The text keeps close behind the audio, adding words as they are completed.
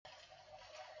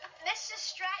Mrs.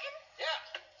 Stratton? Yeah.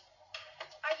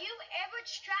 Are you Edward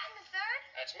Stratton III?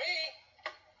 That's me.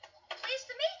 Pleased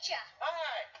to meet you.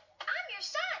 Hi. I'm your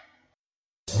son.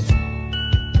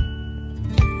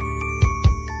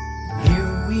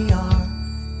 Here we are,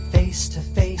 face to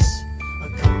face, a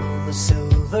couple of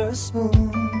silver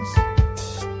spoons,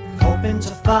 hoping to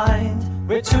find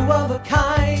we're two of a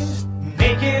kind,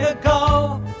 make it a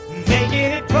go, make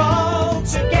it grow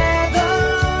together,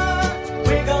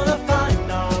 we're gonna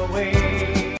find our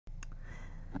way.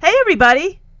 Hey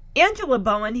everybody, Angela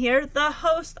Bowen here, the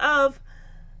host of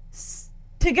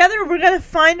Together We're Gonna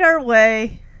Find Our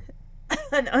Way,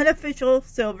 an unofficial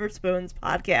Silver Spoons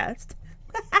podcast.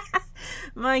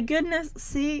 My goodness,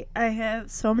 see, I have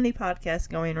so many podcasts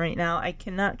going right now, I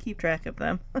cannot keep track of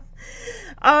them.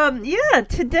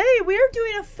 Today we are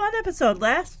doing a fun episode.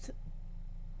 Last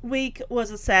week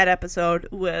was a sad episode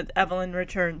with Evelyn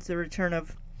Returns, the return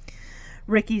of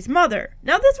Ricky's mother.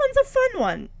 Now this one's a fun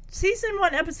one. Season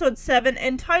 1, Episode 7,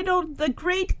 entitled The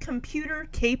Great Computer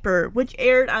Caper, which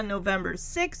aired on November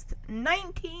 6th,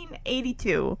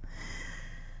 1982.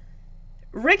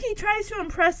 Ricky tries to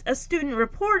impress a student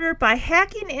reporter by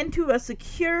hacking into a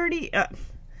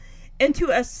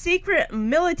secret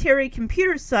military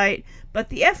computer site, but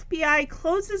the FBI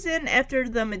closes in after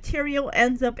the material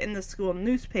ends up in the school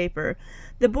newspaper.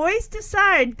 The boys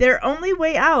decide their only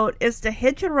way out is to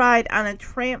hitch a ride on a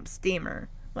tramp steamer.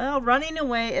 Well, running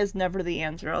away is never the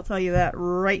answer, I'll tell you that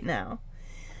right now.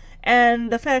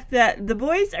 And the fact that the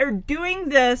boys are doing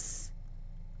this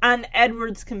on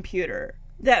Edward's computer,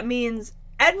 that means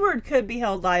Edward could be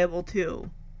held liable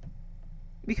too,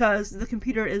 because the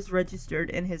computer is registered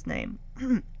in his name.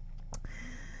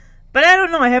 But I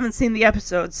don't know, I haven't seen the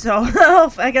episode, so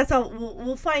I guess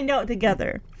we'll find out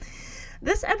together.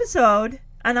 This episode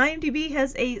on IMDb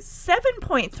has a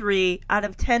 7.3 out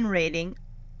of 10 rating,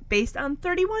 based on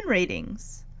 31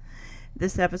 ratings.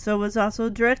 This episode was also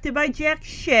directed by Jack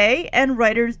Shea and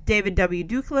writers David W.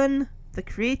 Duclin, the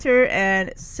creator,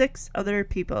 and 6 other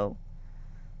people.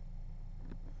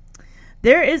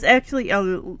 There is actually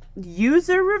a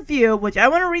user review, which I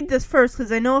want to read this first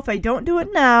because I know if I don't do it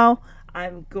now,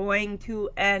 I'm going to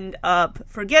end up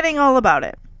forgetting all about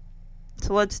it.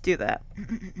 So let's do that.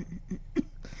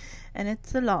 And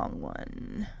it's a long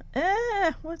one.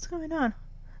 What's going on?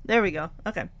 There we go.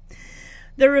 Okay.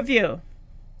 The review.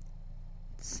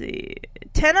 Let's see.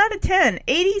 10 out of 10.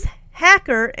 80s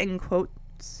hacker, in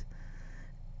quotes,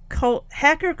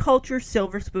 hacker culture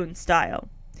silver spoon style.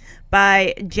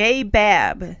 By Jay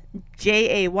Babb.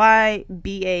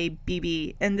 Jaybabb.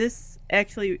 And this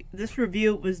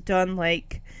review was done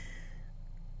like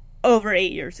over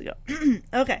 8 years ago.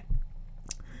 Okay.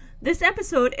 This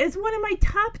episode is one of my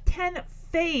top 10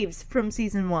 faves from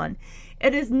season 1.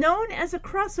 It is known as a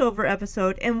crossover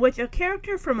episode in which a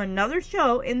character from another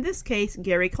show, in this case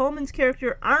Gary Coleman's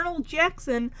character Arnold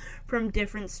Jackson from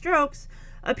Different Strokes,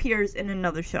 appears in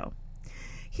another show.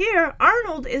 Here,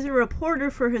 Arnold is a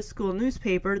reporter for his school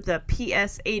newspaper, the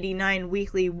PS89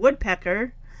 Weekly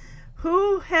Woodpecker,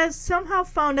 who has somehow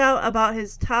found out about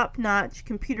his top-notch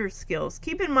computer skills.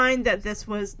 Keep in mind that this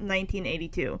was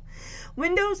 1982.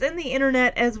 Windows and the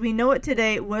internet as we know it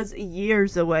today was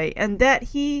years away, and that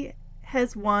he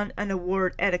has won an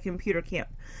award at a computer camp.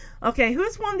 Okay,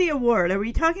 who's won the award? Are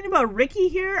we talking about Ricky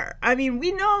here? I mean,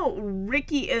 we know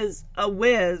Ricky is a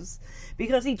whiz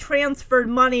because he transferred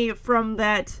money from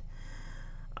that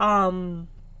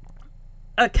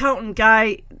accountant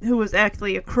guy who was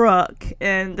actually a crook.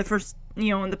 And the first,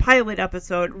 in the pilot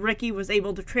episode, Ricky was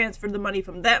able to transfer the money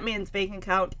from that man's bank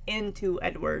account into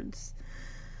Edward's.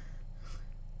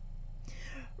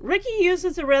 Ricky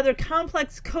uses a rather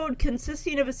complex code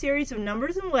consisting of a series of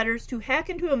numbers and letters to hack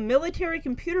into a military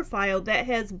computer file that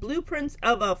has blueprints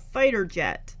of a fighter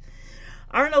jet.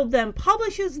 Arnold then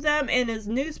publishes them in his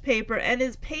newspaper and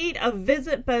is paid a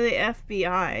visit by the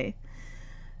FBI.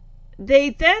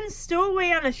 They then stow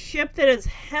away on a ship that is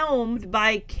helmed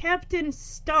by Captain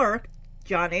Stark,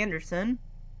 John Anderson,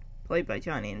 played by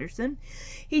John Anderson.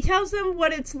 He tells them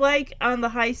what it's like on the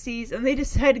high seas, and they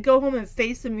decide to go home and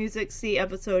face the Music Sea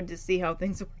episode to see how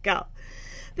things work out.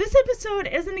 This episode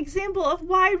is an example of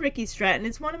why Ricky Stratton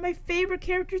is one of my favorite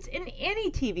characters in any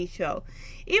TV show.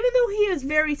 Even though he is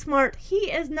very smart,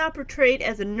 he is not portrayed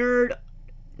as a nerd,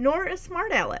 nor a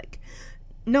smart aleck.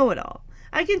 Know-it-all.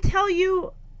 I can tell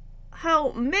you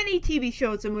how many TV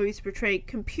shows and movies portray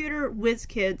computer whiz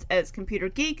kids as computer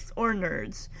geeks or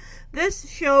nerds. This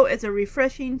show is a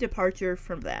refreshing departure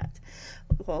from that.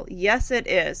 Well, yes it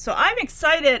is. So I'm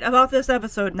excited about this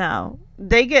episode now.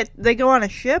 They go on a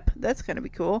ship? That's gonna be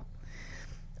cool.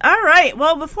 Alright,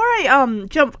 well before I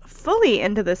jump fully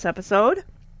into this episode,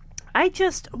 I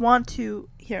just want to...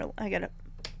 Here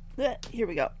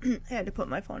we go. I had to put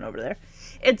my phone over there.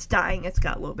 It's dying. It's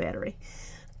got low battery.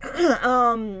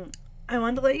 I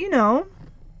wanted to let you know,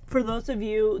 for those of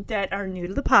you that are new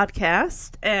to the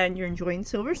podcast and you're enjoying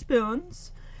Silver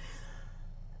Spoons,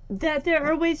 that there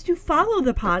are ways to follow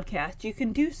the podcast. You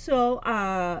can do so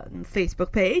on the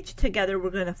Facebook page. Together we're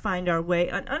going to find our way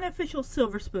on Unofficial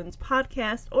Silver Spoons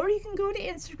Podcast, or you can go to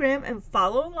Instagram and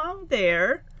follow along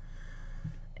there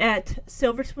at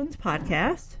Silver Spoons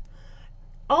Podcast.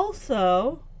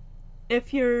 Also,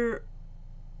 if you're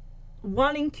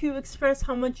wanting to express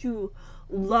how much you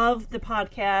love the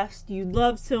podcast, you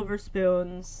love Silver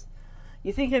Spoons,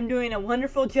 you think I'm doing a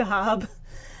wonderful job,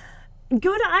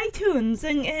 go to iTunes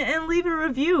and leave a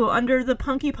review under the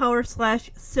Punky Power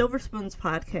 /Silver Spoons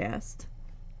Podcast.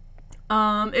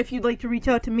 If you'd like to reach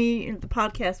out to me in the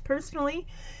podcast personally,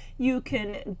 you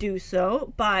can do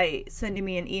so by sending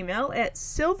me an email at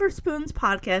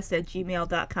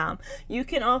silverspoonspodcast@gmail.com. You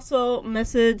can also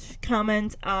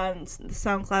comment on the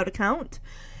SoundCloud account,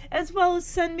 as well as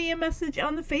send me a message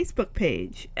on the Facebook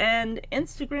page and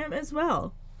Instagram as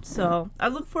well. So I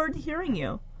look forward to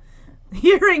hearing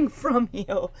from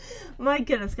you. My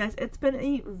goodness, guys, it's been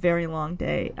a very long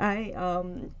day. I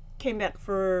came back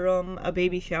for a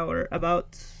baby shower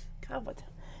about, what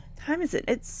time is it?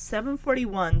 It's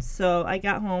 7:41, so I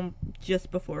got home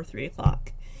just before 3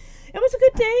 o'clock. It was a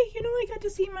good day. I got to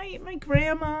see my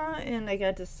grandma, and I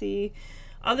got to see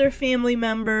other family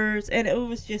members, and it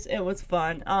was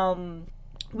fun.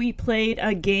 We played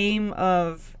a game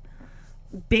of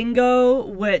bingo,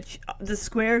 which the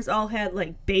squares all had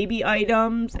like baby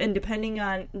items, and depending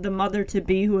on the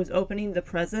mother-to-be who was opening the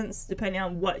presents, depending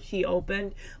on what she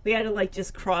opened, we had to like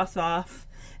just cross off,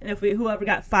 and if whoever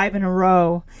got 5 in a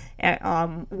row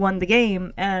won the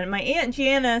game. And my Aunt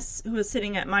Janice, who was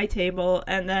sitting at my table,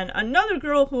 and then another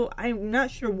girl who I'm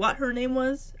not sure what her name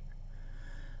was,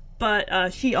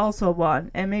 but she also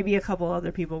won, and maybe a couple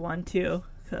other people won too,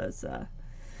 because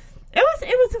It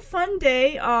was a fun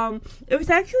day. It was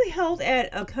actually held at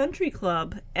a country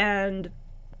club, and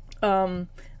I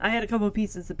had a couple of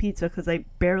pieces of pizza because I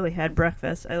barely had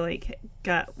breakfast. I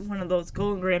got one of those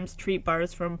Golden Grams treat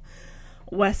bars from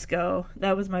Wesco.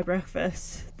 That was my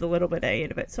breakfast, the little bit I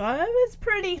ate of it. So I was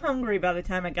pretty hungry by the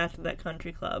time I got to that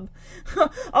country club.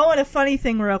 Oh, and a funny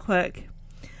thing real quick.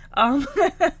 I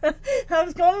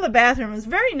was going to the bathroom. It was a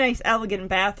very nice, elegant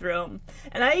bathroom.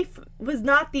 And I was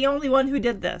not the only one who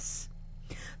did this.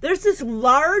 There's this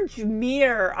large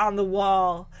mirror on the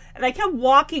wall. And I kept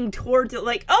walking towards it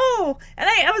like, oh! And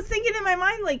I was thinking in my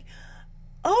mind like,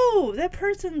 oh, that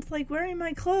person's like wearing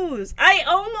my clothes. I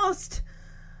almost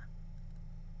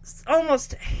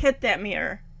hit that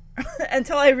mirror.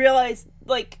 Until I realized,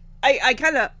 like, I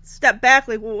kind of stepped back,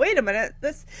 like, well, wait a minute,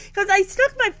 because I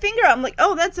stuck my finger out, I'm like,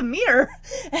 oh, that's a mirror,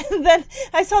 and then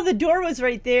I saw the door was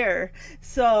right there,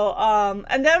 so,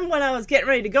 and then when I was getting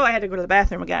ready to go, I had to go to the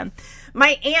bathroom again.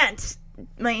 My Aunt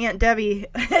Debbie,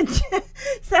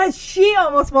 says she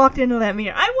almost walked into that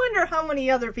mirror. I wonder how many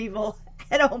other people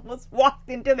had almost walked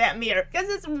into that mirror, because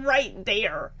it's right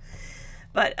there.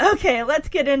 But, okay, let's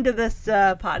get into this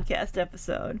podcast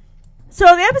episode. So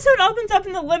the episode opens up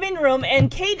in the living room, and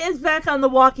Kate is back on the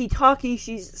walkie-talkie.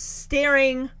 She's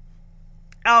staring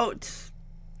out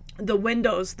the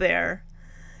windows there.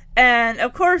 And,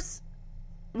 of course,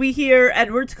 we hear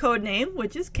Edward's code name,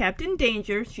 which is Captain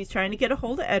Danger. She's trying to get a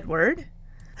hold of Edward.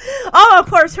 Oh, of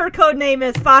course, her code name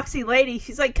is Foxy Lady.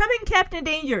 She's like, come in, Captain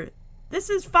Danger. This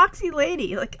is Foxy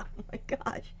Lady. Like, oh, my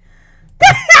gosh.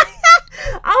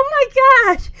 Oh, my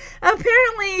gosh.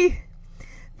 Apparently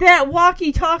that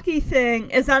walkie-talkie thing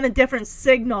is on a different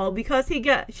signal because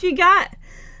she got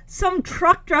some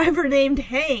truck driver named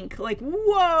Hank. Like,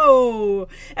 whoa.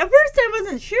 At first I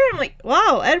wasn't sure. I'm like,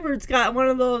 wow, Edward's got one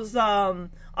of those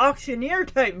auctioneer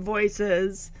type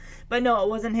voices. But no, it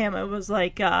wasn't him. It was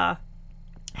like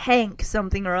Hank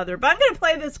something or other. But I'm going to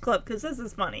play this clip because this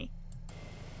is funny.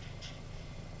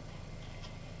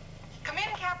 Come in,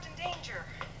 Captain Danger.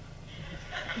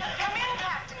 Come in,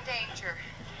 Captain Danger.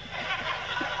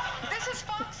 This is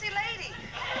Foxy Lady.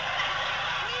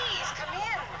 Please, come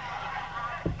in.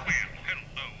 Well,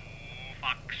 hello,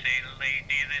 Foxy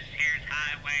Lady. This here's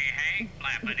Highway Hank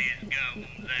flapping his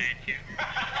gums at you.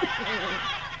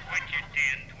 What's your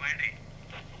 1020?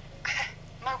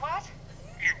 My what?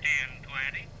 Your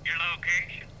 1020? Your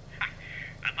location?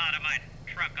 I thought I might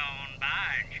truck on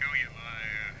by and show you my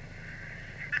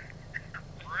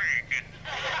rig.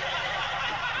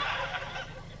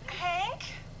 Hank?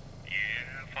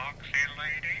 Yeah, Foxy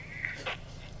Lady?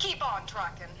 Keep on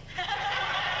trucking.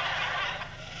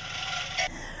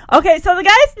 Okay, so the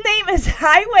guy's name is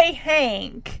Highway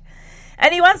Hank.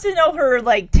 And he wants to know her,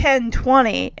 like,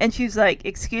 1020. And she's like,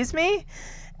 excuse me?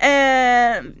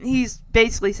 And he's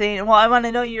basically saying, well, I want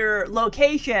to know your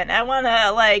location. I want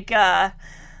to, like,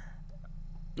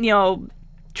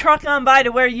 truck on by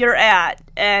to where you're at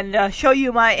and show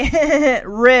you my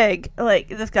rig. Like,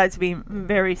 this guy's being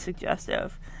very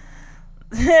suggestive.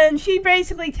 And she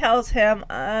basically tells him,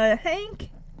 Hank,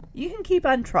 you can keep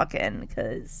on trucking,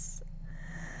 because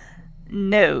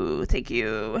no, thank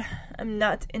you. I'm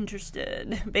not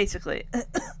interested, basically.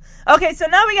 Okay, so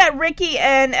now we got Ricky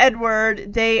and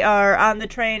Edward. They are on the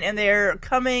train, and they're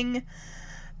coming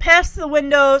past the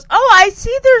windows. Oh, I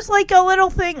see there's, like, a little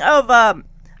thing of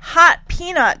hot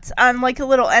peanuts on, like, a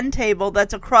little end table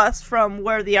that's across from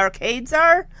where the arcades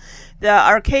are. The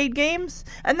arcade games.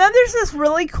 And then there's this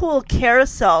really cool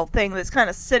carousel thing that's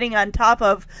kind of sitting on top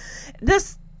of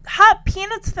this hot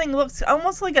peanuts thing. Looks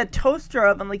almost like a toaster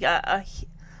oven, like a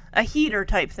heater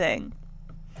type thing.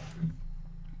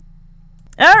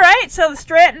 Alright, so the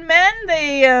Stratton men,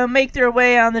 they make their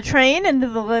way on the train into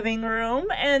the living room,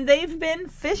 and they've been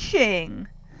fishing.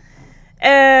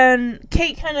 And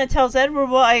Kate kind of tells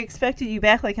Edward, well, I expected you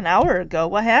back like an hour ago.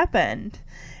 What happened?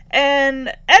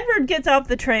 And Edward gets off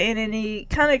the train, and he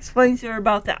kind of explains to her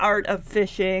about the art of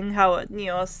fishing, how it,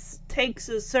 takes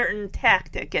a certain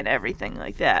tactic and everything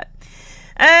like that.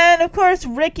 And, of course,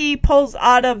 Ricky pulls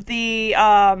out of the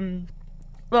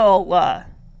little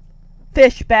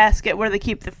fish basket where they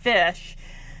keep the fish.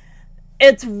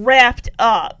 It's wrapped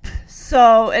up.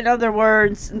 So, in other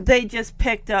words, they just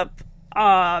picked up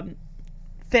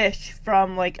fish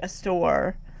from, like, a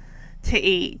store to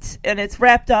eat, and it's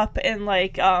wrapped up in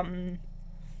like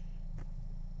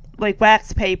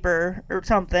wax paper or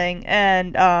something,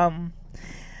 and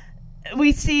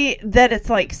we see that it's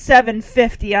like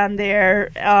 $7.50 on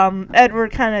there.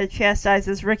 Edward kind of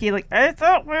chastises Ricky, like, I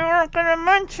thought we weren't gonna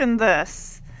mention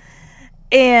this,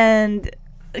 and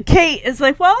Kate is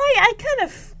like, well, I kind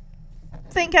of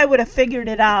think I would have figured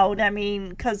it out. I mean,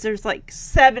 because there's like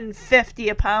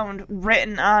 $7.50 a pound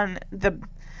written on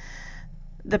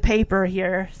the paper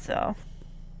here. So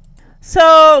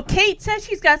Kate says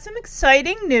she's got some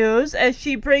exciting news as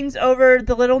she brings over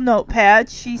the little notepad.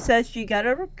 She says she got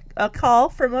a call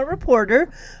from a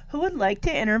reporter who would like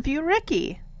to interview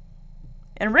Ricky.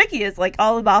 And Ricky is like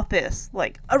all about this.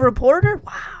 Like, a reporter?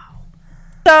 Wow.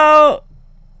 So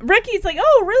Ricky's like,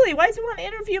 oh, really? Why does he want to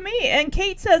interview me? And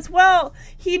Kate says, well,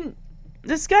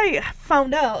 this guy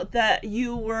found out that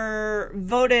you were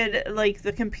voted, like,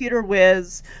 the computer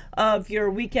whiz of your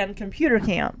weekend computer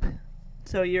camp.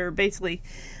 So you're basically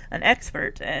an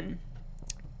expert. And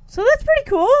so that's pretty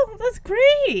cool. That's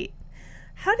great.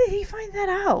 How did he find that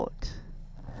out?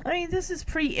 I mean, this is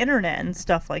pre-internet and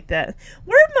stuff like that.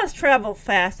 Word must travel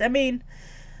fast. I mean,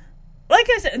 like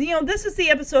I said, this is the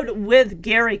episode with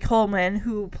Gary Coleman,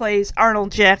 who plays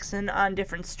Arnold Jackson on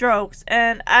Different Strokes,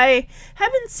 and I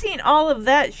haven't seen all of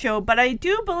that show, but I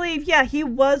do believe, he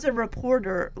was a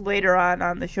reporter later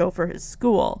on the show for his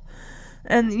school.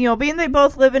 And, being they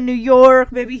both live in New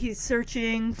York, maybe he's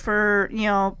searching for,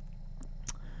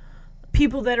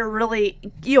 people that are really,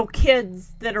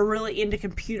 kids that are really into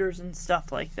computers and stuff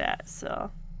like that,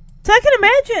 So I can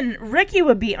imagine Ricky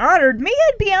would be honored. Me,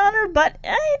 I'd be honored, but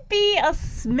I'd be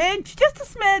just a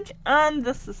smidge on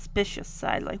the suspicious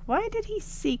side. Like, why did he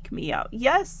seek me out?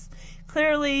 Yes,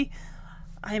 clearly,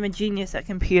 I'm a genius at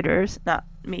computers. Not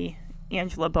me,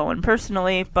 Angela Bowen,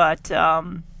 personally, but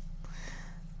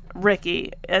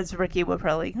Ricky, as Ricky would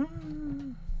probably...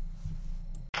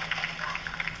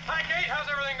 Hi, Kate. How's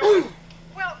everything going?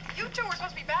 Well, you two were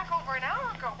supposed to be back over an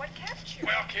hour ago. What kept you?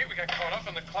 Well, Kate, we got caught up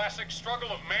in the classic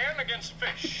struggle of man against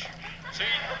fish. See,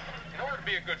 in order to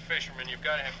be a good fisherman, you've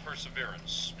got to have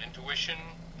perseverance, intuition,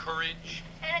 courage.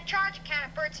 And a charge account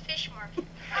at Bert's Fish Market.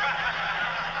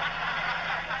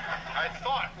 I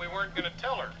thought we weren't going to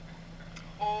tell her.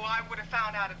 Oh, I would have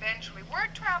found out eventually.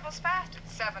 Word travels fast at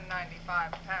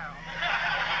 $7.95 a pound.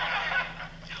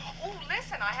 Oh,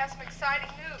 listen, I have some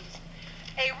exciting news.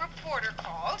 A reporter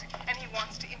called, and he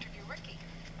wants to interview Ricky.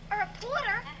 A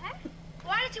reporter? Mm-hmm.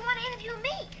 Why does he want to interview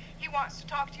me? He wants to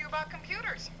talk to you about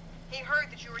computers. He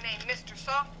heard that you were named Mr.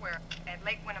 Software at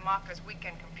Lake Winnemucca's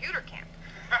weekend computer camp.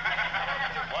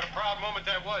 What a proud moment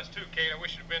that was, too, Kate. I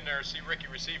wish you'd been there to see Ricky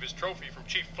receive his trophy from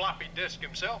Chief Floppy Disk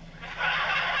himself.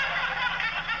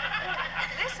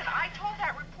 Listen, I told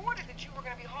that reporter that you were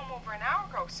going to be home over an hour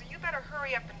ago, so you better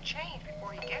hurry up and change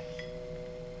before he gets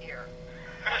here.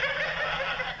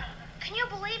 Can you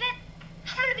believe it?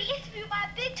 I'm going to be interviewed by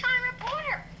a big-time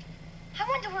reporter. I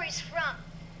wonder where he's from.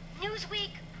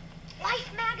 Newsweek,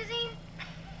 Life magazine,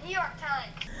 New York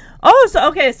Times. Oh,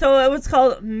 so it was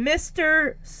called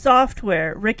Mr.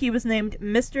 Software. Ricky was named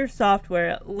Mr.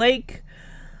 Software. Lake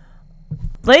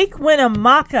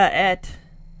Winnemucca at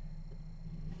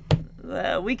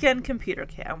the weekend computer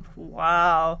camp.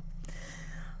 Wow.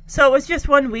 So it was just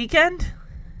one weekend?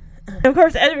 Of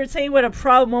course, Edward's saying what a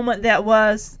proud moment that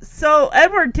was. So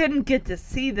Edward didn't get to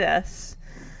see this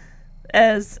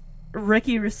as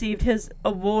Ricky received his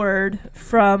award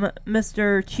from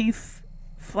Mr. Chief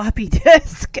Floppy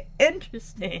Disk.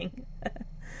 Interesting.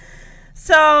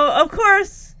 So, of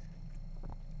course,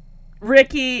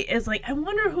 Ricky is like, I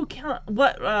wonder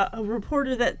a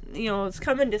reporter that, is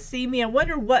coming to see me. I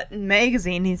wonder what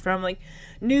magazine he's from, like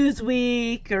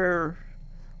Newsweek or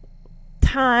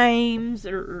Times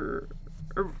or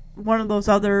one of those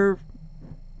other,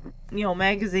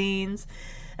 magazines.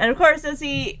 And of course, as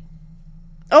he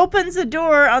opens the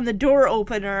door on the door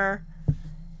opener,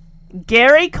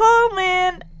 Gary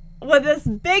Coleman with this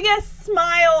biggest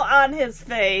smile on his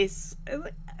face.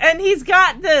 And he's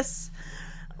got this,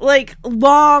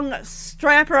 long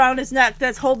strap around his neck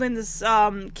that's holding this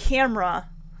camera.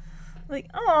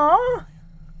 Aww.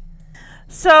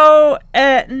 So,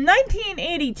 at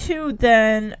 1982,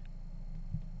 then,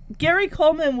 Gary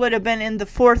Coleman would have been in the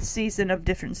 4th season of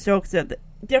Different Strokes at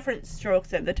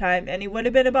the time, and he would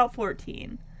have been about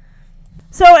 14.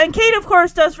 So, and Kate, of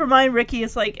course, does remind Ricky,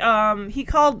 it's he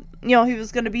called, he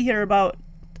was going to be here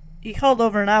he called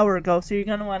over an hour ago, so you're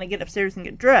going to want to get upstairs and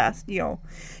get dressed, because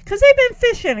they've been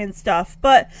fishing and stuff.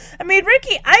 But,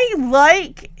 Ricky,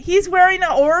 he's wearing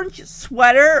an orange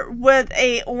sweater with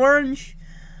a orange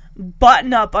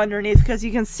button up underneath, because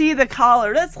you can see the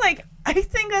collar. That's I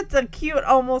think that's a cute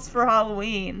almost for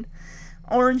Halloween.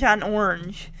 Orange on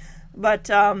orange. But,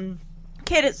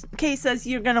 Kate says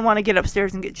you're going to want to get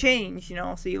upstairs and get changed,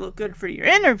 so you look good for your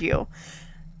interview.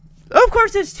 Of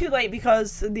course, it's too late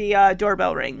because the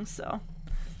doorbell rings, so.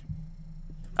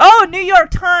 Oh, New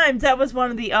York Times! That was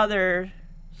one of the other.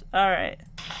 Alright.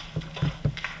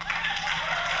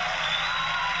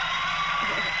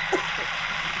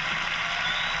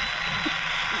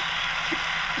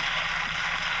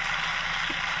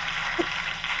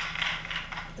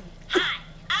 Hi,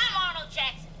 I'm Arnold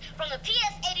Jackson from the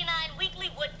PS89 Weekly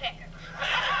Woodpecker.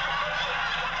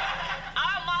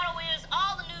 Our motto is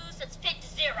all the news that's fit to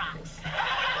Xerox.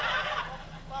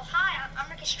 Well, hi, I'm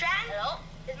Ricky Stratton. Hello.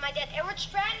 This is my dad, Edward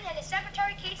Stratton, and his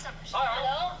secretary, Kate Summers. Hi,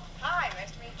 Hello. Hi,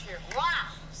 nice to meet you.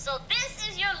 Wow. So this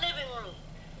is your living room.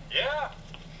 Yeah?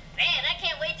 Man, I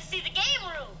can't wait to see the game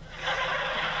room.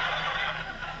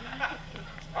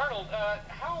 Arnold,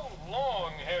 how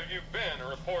long have you been a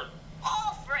reporter?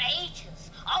 Oh, for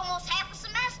ages. Almost half a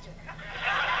semester.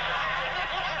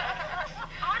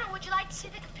 Arnold, would you like to see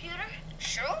the computer?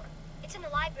 Sure. It's in the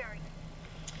library.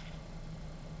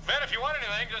 Ben, if you want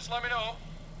anything, just let me know.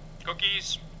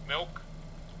 Cookies, milk,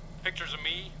 pictures of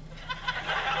me.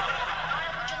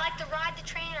 Arnold, would you like to ride the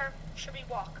train, or should we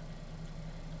walk?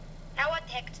 Now what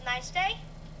the heck, it's a nice day.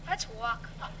 Let's walk.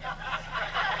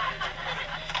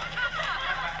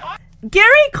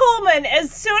 Gary Coleman,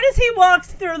 as soon as he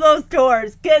walks through those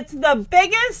doors, gets the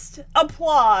biggest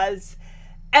applause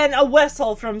and a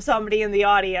whistle from somebody in the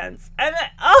audience. And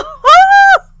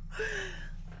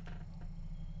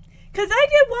because I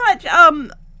did watch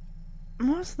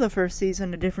most of the first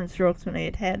season of Different Strokes when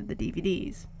I had the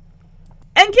DVDs.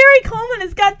 And Gary Coleman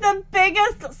has got the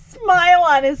biggest smile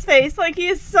on his face, he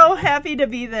is so happy to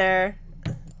be there.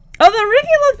 Although Ricky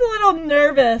looks a little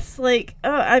nervous,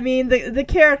 the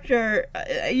character,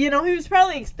 he was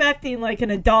probably expecting, an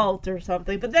adult or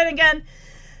something. But then again,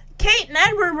 Kate and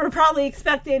Edward were probably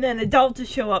expecting an adult to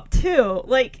show up, too.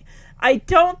 I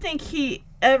don't think he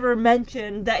ever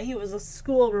mentioned that he was a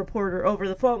school reporter over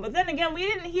the phone. But then again, we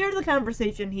didn't hear the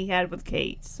conversation he had with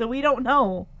Kate, so we don't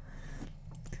know.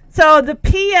 So, the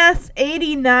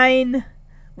PS89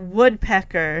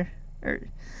 Woodpecker,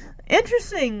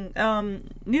 interesting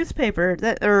newspaper,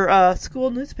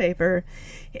 school newspaper.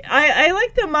 I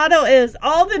like the motto is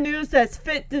all the news that's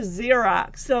fit to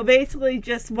Xerox. So basically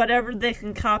just whatever they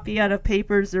can copy out of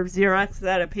papers or Xerox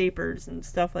out of papers and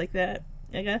stuff like that,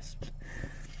 I guess.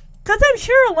 Because I'm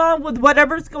sure along with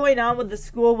whatever's going on with the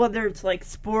school, whether it's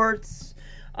sports,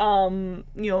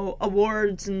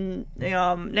 awards and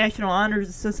National Honor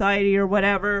Society or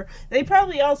whatever, they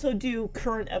probably also do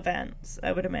current events,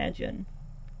 I would imagine.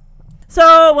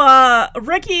 So,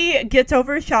 Ricky gets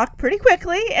over his shock pretty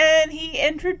quickly, and he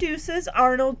introduces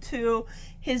Arnold to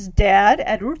his dad,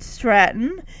 Edward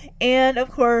Stratton, and,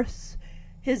 of course,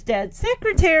 his dad's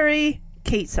secretary,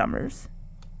 Kate Summers.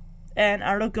 And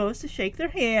Arnold goes to shake their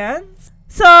hands.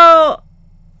 So,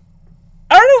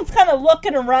 Arnold Arnold's kind of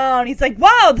looking around. He's like,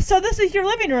 wow, so this is your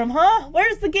living room, huh?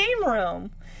 Where's the game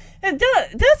room?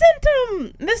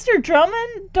 Doesn't Mr.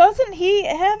 Drummond, doesn't he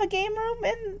have a game room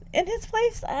in his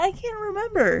place? I can't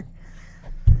remember.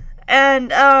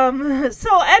 And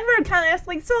so Edward kind of asked,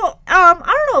 like, so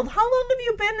Arnold, how long have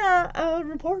you been a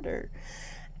reporter?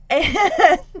 And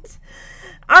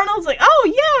Arnold's like,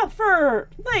 oh yeah, for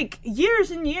like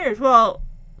years and years. Well,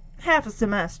 half a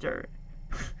semester.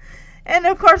 And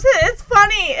of course it's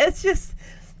funny. It's just,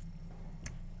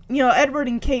 Edward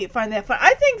and Kate find that fun.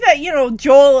 I think that,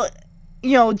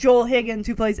 Joel Higgins,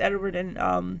 who plays Edward,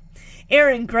 and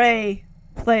Aaron Gray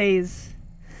plays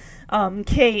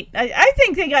Kate. I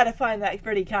think they gotta find that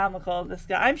pretty comical, this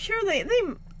guy. I'm sure they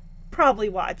probably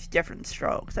watch Different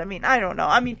Strokes. I mean, I don't know.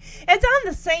 I mean, it's on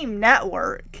the same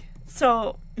network.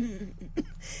 So,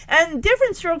 and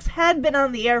Different Strokes had been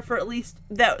on the air for at least,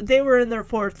 that they were in their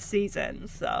 4th season,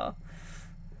 so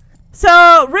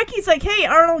Ricky's like, hey,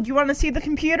 Arnold, you want to see the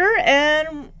computer?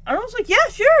 And Arnold's like, yeah,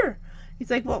 sure. He's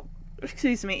like, well,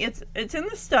 excuse me, it's in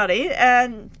the study.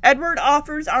 And Edward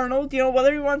offers Arnold,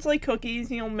 whether he wants, like, cookies,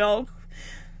 milk,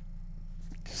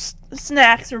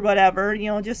 snacks or whatever,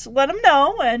 just let him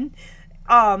know. And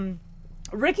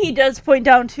Ricky does point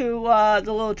down to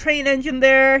the little train engine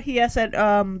there. He asks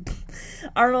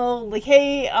Arnold, like,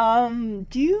 hey,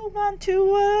 do you want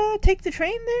to take the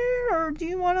train there, or do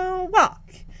you want to walk?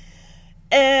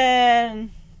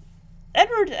 And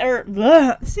Edward,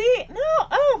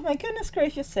 oh my goodness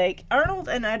gracious sake, Arnold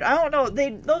and Ed, I don't know,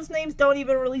 those names don't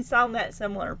even really sound that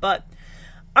similar, but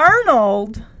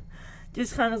Arnold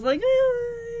just kind of like,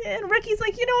 and Ricky's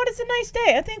like, what, it's a nice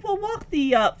day. I think we'll walk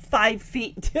the 5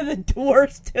 feet to the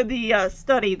doors to the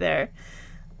study there.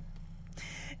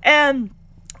 And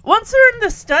once they're in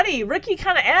the study, Ricky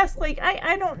kind of asks, like,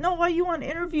 I don't know why you want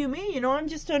to interview me. I'm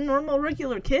just a normal,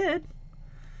 regular kid.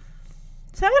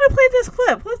 So I'm gonna play this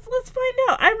clip. Let's find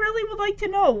out. I really would like to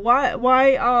know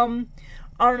why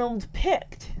Arnold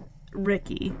picked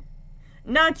Ricky,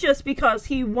 not just because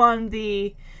he won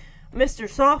the Mr.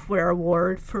 Software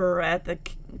Award at the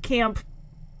camp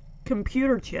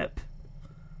computer chip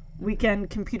weekend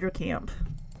computer camp.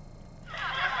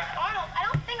 Arnold, I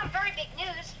don't think I'm very big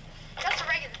news. Just a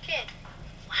regular kid.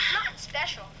 Nothing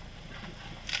special.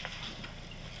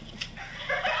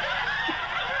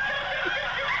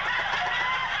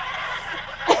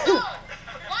 So,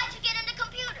 why'd you get into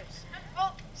computers?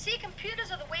 Well, see, computers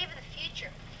are the wave of the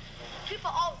future. People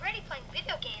are already playing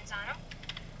video games on them.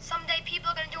 Someday people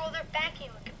are going to do all their banking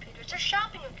with computers, their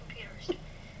shopping with computers.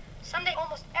 Someday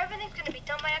almost everything's going to be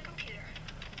done by a computer.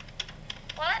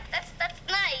 Well, that's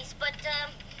nice, but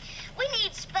we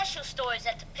need special stores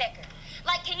at the Picker.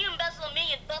 Like, can you embezzle $1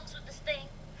 million with this thing?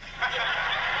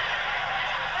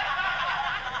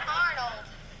 Arnold.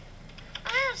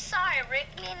 I'm sorry, Rick.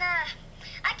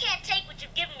 I can't take what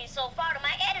you've given me so far to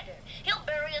my editor. He'll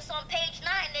bury us on page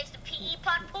 9 next to P.E.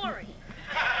 Potpourri.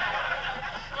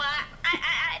 Well,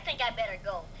 I think I better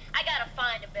go. I gotta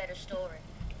find a better story.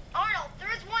 Arnold,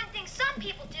 there is one thing some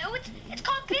people do. It's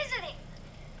called visiting.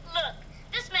 Look,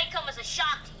 this may come as a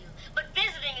shock to you, but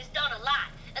visiting is done a lot,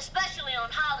 especially on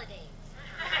holidays.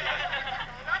 No,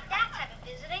 not that type of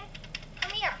visiting.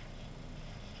 Come here.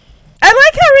 I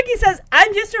like how Ricky says,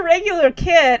 I'm just a regular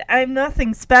kid. I'm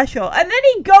nothing special. And then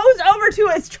he goes over to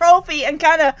his trophy and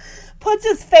kind of puts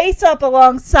his face up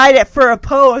alongside it for a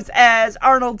pose as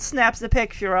Arnold snaps a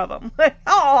picture of him. Like,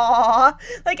 aww.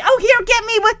 Like, oh, here, get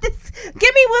me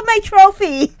with my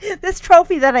trophy. This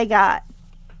trophy that I got.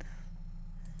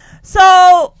 So,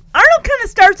 Arnold kind of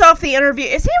starts off the interview.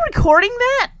 Is he recording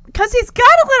that? Because he's got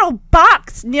a little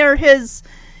box near his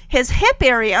hip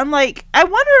area. I'm like, I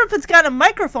wonder if it's got a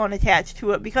microphone attached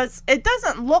to it, because it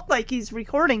doesn't look like he's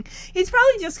recording. He's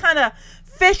probably just kind of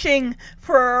fishing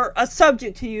for a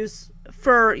subject to use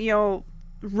for,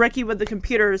 Ricky with the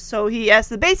computers. So he asked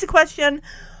the basic question,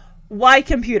 why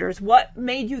computers? What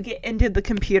made you get into the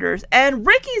computers? And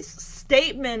Ricky's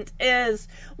statement is,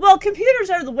 well, computers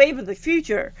are the wave of the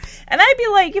future. And I'd be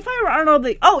like, if I were Arnold,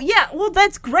 like, oh yeah, well,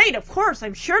 that's great. Of course,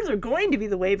 I'm sure they're going to be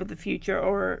the wave of the future,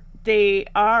 or they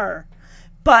are.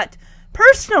 But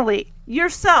personally,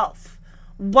 yourself,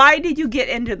 why did you get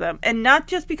into them? And not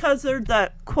just because they're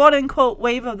the quote-unquote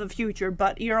wave of the future,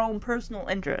 but your own personal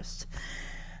interest.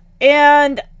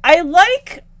 And I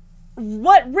like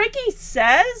what Ricky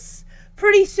says.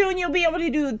 Pretty soon you'll be able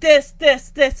to do this,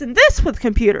 and this with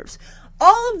computers.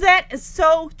 All of that is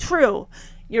so true.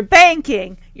 Your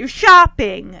banking, your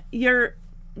shopping, your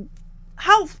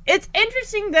health. It's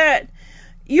interesting that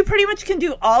you pretty much can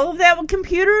do all of that with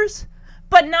computers,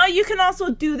 but now you can also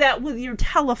do that with your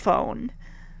telephone.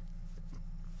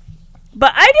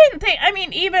 But I didn't think, I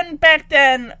mean, even back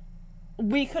then,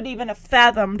 we could even have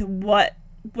fathomed what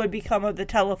would become of the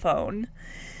telephone.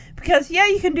 Because, yeah,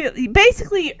 you can do,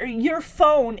 basically, your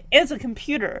phone is a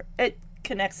computer. It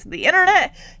connects to the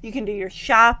internet. You can do your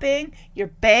shopping, your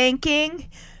banking.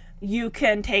 You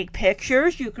can take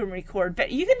pictures. You can record.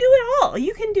 You can do it all.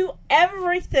 You can do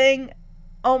everything,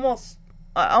 almost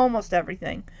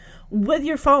everything, with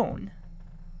your phone.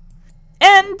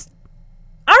 And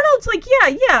Arnold's like,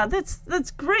 yeah,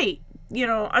 that's great. You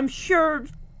know, I'm sure,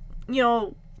 you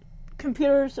know,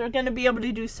 computers are going to be able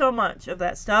to do so much of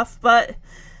that stuff, but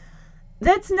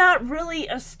that's not really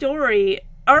a story.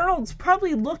 Arnold's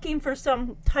probably looking for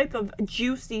some type of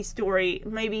juicy story,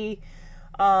 maybe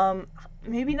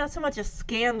not so much a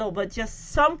scandal, but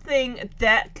just something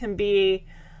that can be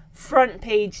front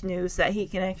page news that he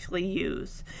can actually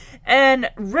use. And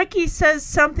Ricky says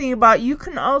something about you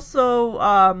can also,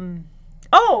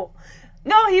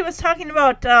 he was talking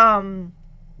about,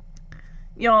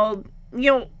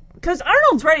 because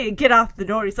Arnold's ready to get off the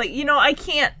door. He's like, I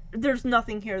can't, there's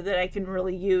nothing here that I can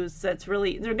really use that's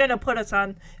really, they're going to put us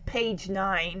on page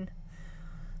 9.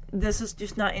 This is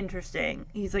just not interesting.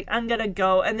 He's like, I'm going to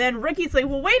go. And then Ricky's like,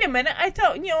 well, wait a minute. I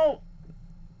thought,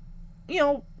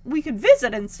 we could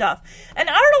visit and stuff. And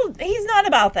Arnold, he's not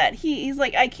about that. He's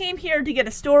like, I came here to get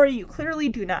a story. You clearly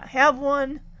do not have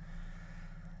one.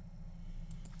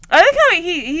 I like how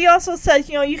he also says,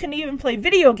 you can even play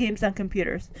video games on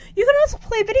computers. You can also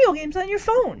play video games on your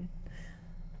phone.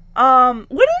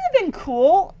 Wouldn't it have been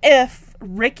cool if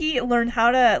Ricky learned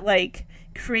how to,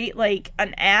 create,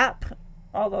 an app?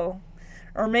 Or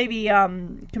maybe,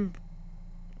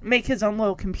 make his own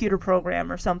little computer program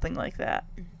or something like that.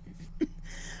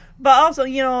 But also,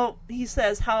 he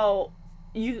says how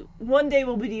one day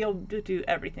we'll be able to do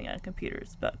everything on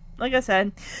computers. But, like I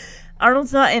said,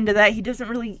 Arnold's not into that. He doesn't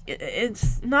really,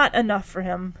 it's not enough for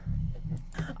him.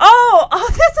 Oh,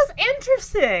 this is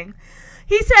interesting.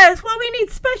 He says, well, we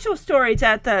need special stories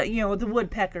at the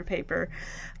woodpecker paper.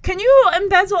 Can you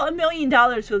embezzle $1 million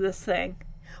with this thing?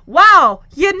 Wow,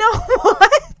 you know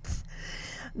what?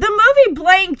 The movie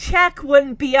Blank Check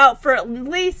wouldn't be out for at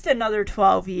least another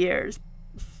 12 years.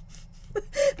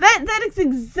 That is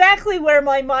exactly where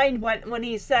my mind went when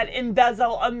he said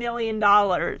embezzle $1 million.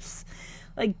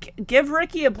 Like, give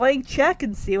Ricky a blank check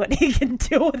and see what he can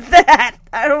do with that.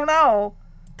 I don't know.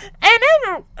 And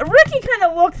then Ricky kind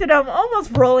of looks at him,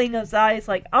 almost rolling his eyes,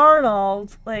 like,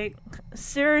 Arnold,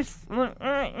 seriously,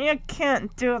 you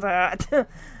can't do that.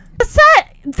 Is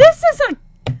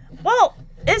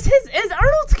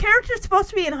Arnold's character supposed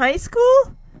to be in high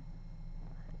school?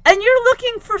 And you're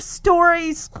looking for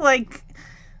stories like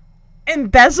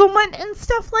embezzlement and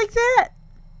stuff like that?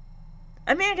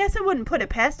 I mean, I guess I wouldn't put it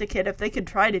past a kid if they could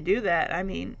try to do that. I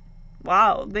mean,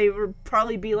 wow, they would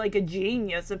probably be like a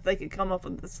genius if they could come up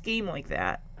with a scheme like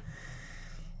that.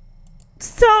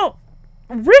 So,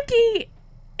 Ricky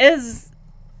is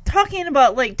talking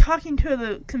about, talking to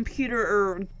the computer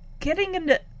or getting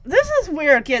into... This is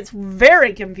where it gets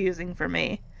very confusing for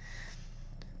me.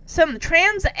 Some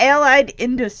Trans-Allied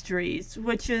Industries,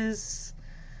 which is...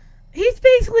 He's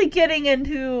basically getting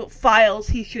into files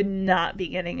he should not be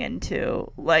getting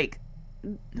into.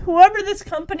 Whoever this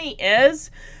company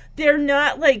is, they're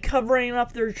not, covering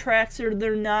up their tracks, or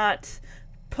they're not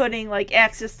putting,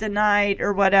 access denied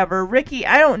or whatever. Ricky,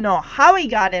 I don't know how he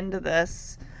got into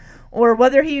this, or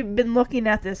whether he'd been looking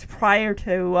at this prior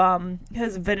to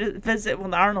his visit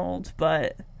with Arnold,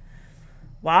 but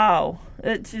wow.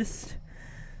 It's just...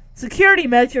 Security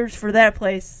measures for that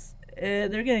place, they're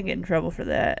going to get in trouble for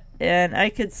that. And I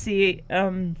could see...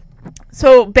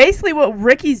 so basically what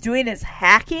Ricky's doing is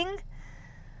hacking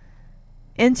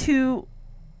into...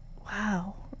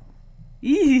 Wow.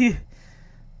 Ew.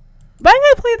 But I'm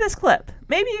going to play this clip.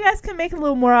 Maybe you guys can make a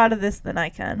little more out of this than I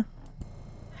can.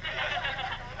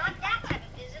 Not that type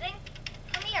of visiting.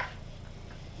 Come here.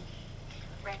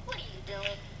 Rick, what are you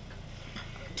doing?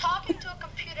 I'm talking to a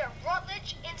computer at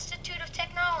Rutledge Institute of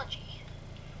Technology.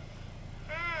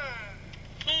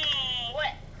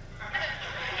 What?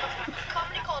 A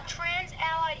company called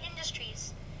Trans-Allied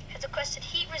Industries has requested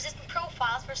heat-resistant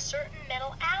profiles for a certain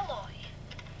metal alloy.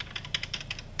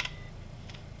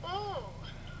 Ooh.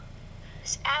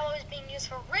 This alloy is being used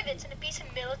for rivets in a piece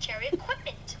of military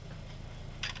equipment.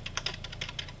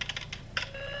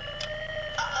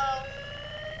 Uh-oh.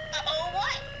 Uh-oh,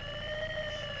 what?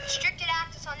 Restricted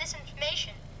access on this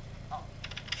information. Oh.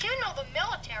 If you know the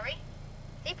military,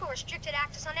 they put restricted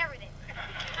access on everything. I'm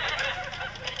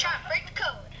gonna try and break the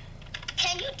code.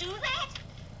 Can you do that?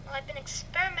 Well, I've been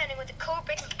experimenting with the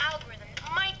code-breaking algorithm. It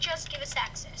might just give us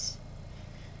access.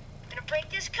 gonna break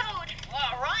this code.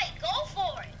 All right, go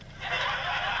for it.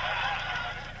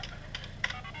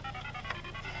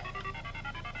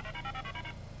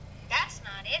 That's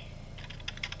not it.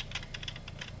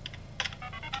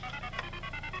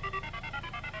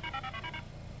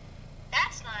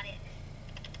 That's not it.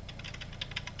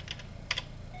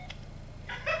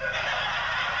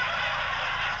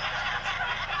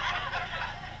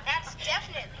 That's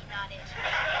definitely not it.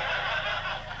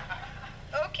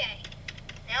 Okay,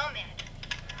 now I'm at it.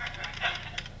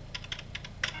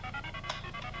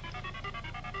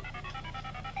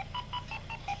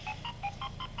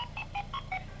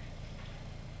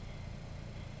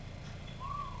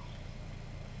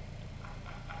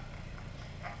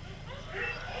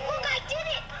 Look, I did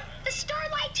it! The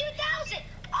Starlight 2000!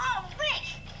 Oh, Rick,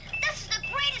 this is the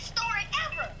greatest story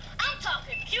ever. I'm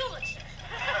talking Pulitzer.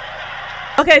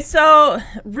 Okay, so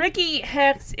Ricky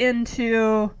hacks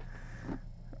into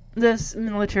this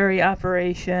military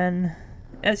operation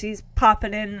as he's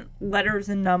popping in letters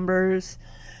and numbers,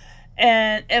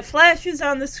 and it flashes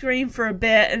on the screen for a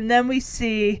bit, and then we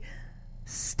see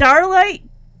Starlight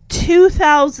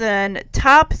 2000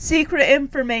 top secret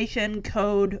information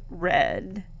code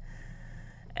red.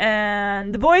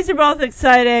 And the boys are both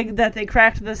excited that they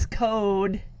cracked this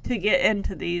code to get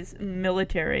into these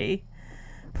military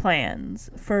plans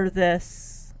for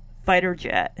this fighter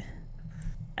jet.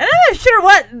 And I'm not sure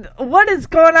what is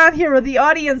going on here with the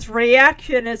audience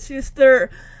reaction. It's just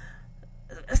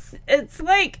it's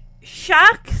like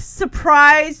shock,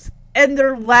 surprise, and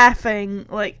they're laughing.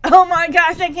 Like, oh my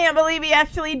gosh, I can't believe he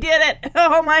actually did it.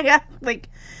 Oh my gosh. Like,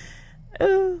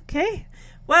 okay.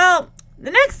 Well,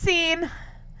 the next scene,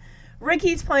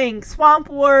 Ricky's playing Swamp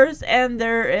Wars, and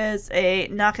there is a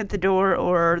knock at the door,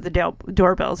 or the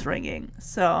doorbell's ringing.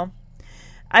 So,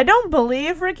 I don't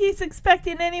believe Ricky's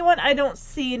expecting anyone. I don't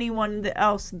see anyone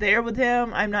else there with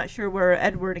him. I'm not sure where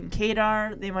Edward and Kate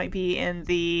are. They might be in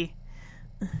the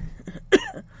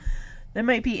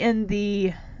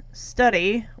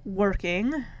study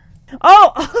working.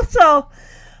 Oh, also,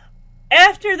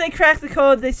 after they crack the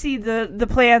code, they see the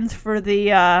plans for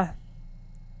the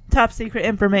top secret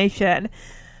information.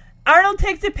 Arnold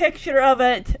takes a picture of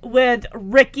it with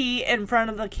Ricky in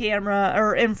front of the camera,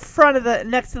 or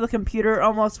next to the computer,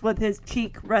 almost with his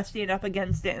cheek resting up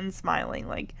against it and smiling.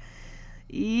 Like,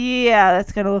 yeah,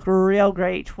 that's gonna look real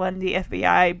great when the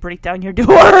FBI break down your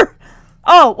door.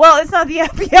 Oh, well, it's not the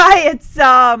FBI,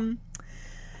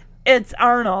 it's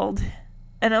Arnold.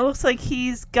 And it looks like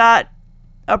he's got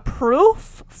a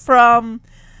proof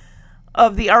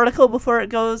of the article before it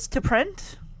goes to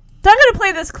print. So I'm going to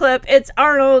play this clip. It's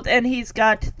Arnold, and he's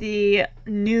got the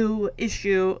new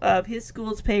issue of his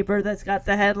school's paper that's got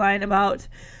the headline about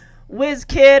Whiz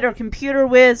Kid, or Computer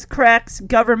Whiz, cracks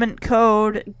government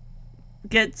code,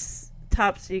 gets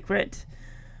top secret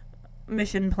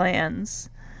mission plans.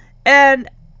 And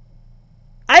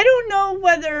I don't know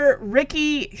whether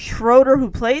Ricky Schroeder,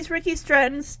 who plays Ricky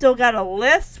Stratton, still got a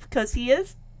lisp, because he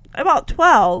is about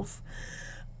 12.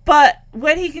 But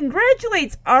when he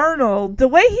congratulates Arnold, the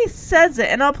way he says it,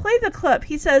 and I'll play the clip,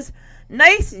 he says,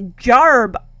 "Nice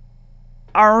jarb,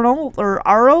 Arnold," or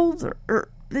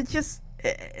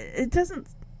it doesn't,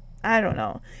 I don't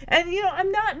know. And,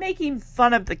 I'm not making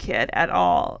fun of the kid at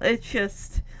all. It's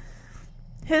just,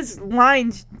 his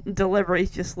line delivery is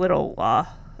just little,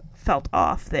 felt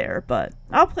off there, but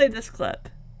I'll play this clip.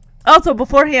 Also,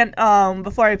 before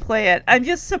I play it, I'm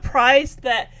just surprised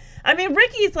that,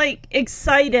 Ricky's,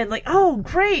 excited, oh,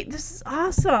 great, this is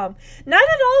awesome. Not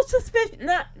at all suspicious,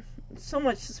 not so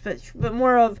much suspicious, but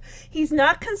more of, he's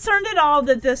not concerned at all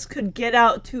that this could get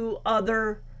out to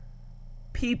other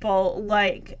people,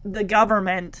 like the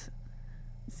government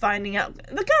finding out.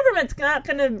 The government's not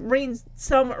going to read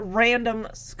some random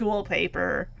school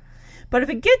paper. But if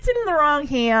it gets in the wrong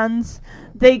hands,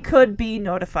 they could be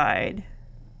notified.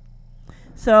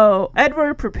 So,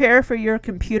 Edward, prepare for your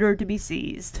computer to be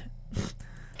seized.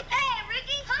 Hey,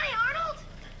 Ricky. Hi, Arnold.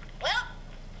 Well,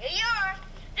 here you are.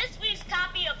 This week's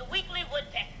copy of the Weekly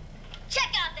Woodpecker. Check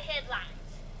out the headlines.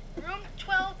 Room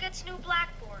 12 gets new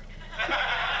blackboard.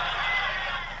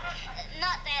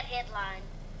 Not that headline.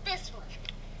 This one.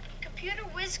 Computer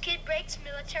Whiz Kid breaks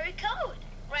military code.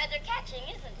 Rather catching,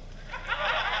 isn't it?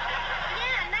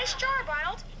 Yeah, nice job,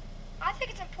 Arnold. I think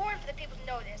it's important for the people to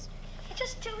know this. It's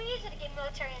just too easy to get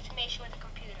military information with a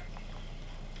computer.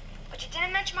 But you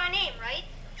didn't mention my name, right?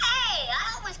 Hey,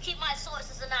 I always keep my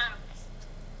sources anonymous.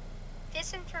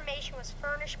 This information was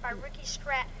furnished by Ricky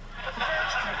Stratton, the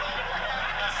first native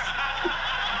anonymous.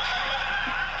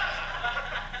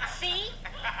 See?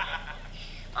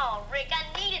 Oh, Rick, I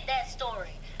needed that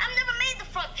story. I've never made the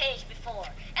front page before,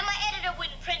 and my editor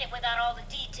wouldn't print it without all the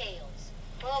details.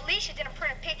 Well, at least you didn't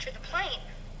print a picture of the plane.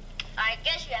 I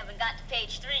guess you haven't got to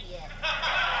page 3 yet.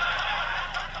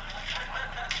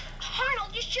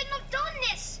 Arnold, you shouldn't have done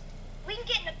this. We can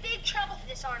get into big trouble for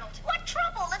this, Arnold. What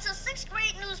trouble? It's a 6th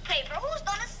grade newspaper. Who's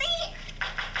gonna see it?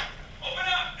 Open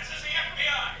up! This is the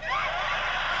FBI!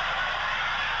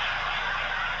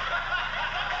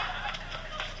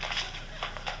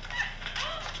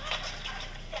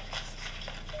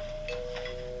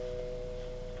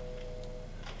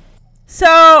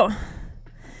 So,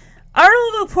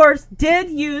 Arnold, of course,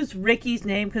 did use Ricky's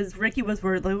name because Ricky was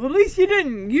worried, like, well, at least you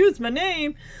didn't use my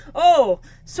name. Oh,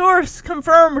 source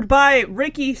confirmed by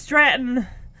Ricky Stratton.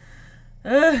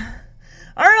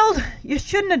 Arnold, you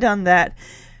shouldn't have done that.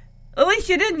 At least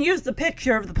you didn't use the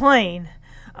picture of the plane.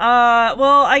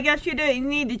 Well, I guess you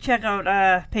need to check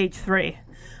out, page 3.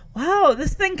 Wow,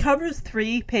 this thing covers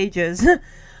 3 pages.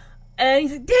 And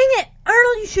he's like, dang it,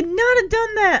 Arnold, you should not have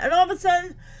done that. And all of a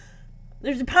sudden,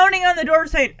 there's a pounding on the door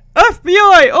saying,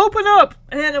 FBI, open up!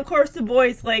 And of course the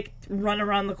boys, like, run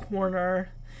around the corner.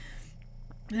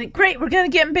 Like, great, we're gonna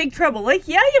get in big trouble. Like,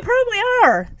 yeah, you probably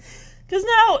are. Because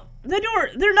now,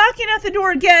 they're knocking at the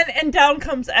door again, and down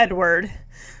comes Edward.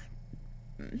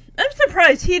 I'm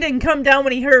surprised he didn't come down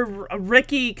when he heard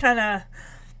Ricky kind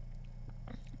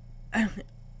of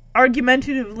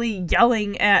argumentatively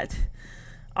yelling at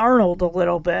Arnold a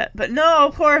little bit. But no,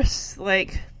 of course,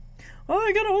 like, oh,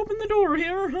 I gotta open the door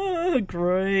here.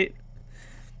 Great.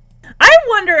 I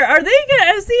wonder,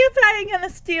 is the FBI gonna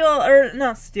are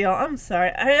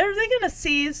they gonna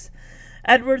seize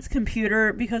Edward's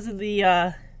computer because of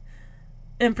the,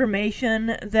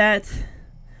 information that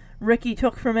Ricky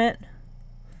took from it?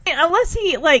 Unless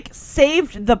he, like,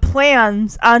 saved the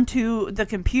plans onto the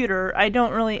computer, I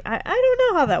don't know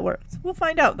how that works. We'll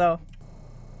find out, though.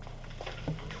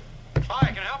 Hi,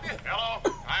 can I help you? Hello,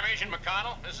 I'm Agent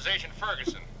McConnell. This is Agent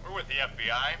Ferguson. We're with the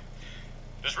FBI.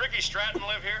 Does Ricky Stratton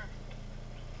live here?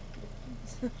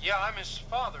 Yeah, I'm his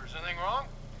father. Is anything wrong?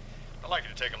 I'd like you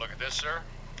to take a look at this, sir.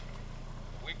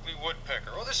 Weekly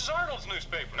Woodpecker. Oh, this is Arnold's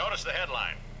newspaper. Notice the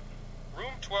headline.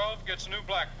 Room 12 gets a new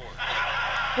blackboard.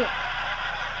 Not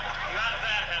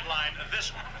that headline,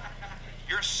 this one.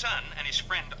 Your son and his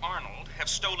friend Arnold have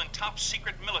stolen top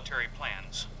secret military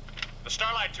plans. The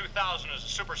Starlight 2000 is a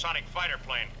supersonic fighter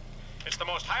plane. It's the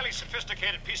most highly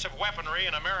sophisticated piece of weaponry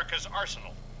in America's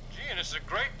arsenal. Gee, and it's a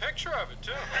great picture of it,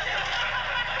 too.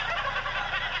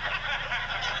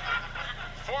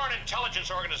 Foreign intelligence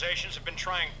organizations have been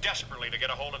trying desperately to get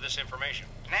a hold of this information.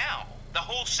 Now, the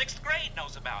whole 6th grade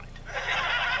knows about it.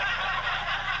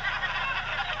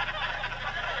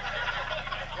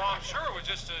 Well, I'm sure it was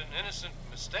just an innocent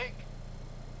mistake.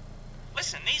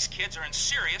 Listen, these kids are in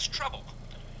serious trouble.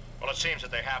 Well, it seems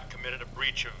that they have committed a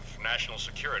breach of national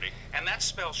security. And that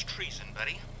spells treason,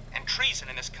 buddy. And treason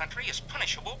in this country is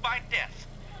punishable by death.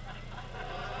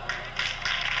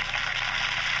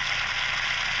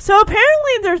 So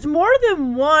apparently there's more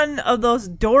than one of those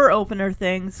door opener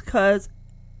things, because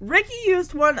Ricky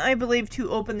used one, I believe,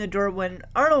 to open the door when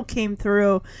Arnold came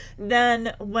through.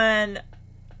 Then when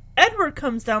Edward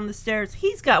comes down the stairs,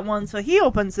 he's got one, so he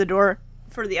opens the door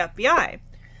for the FBI.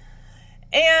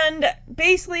 And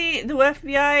basically, the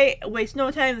FBI wastes no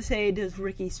time to say, does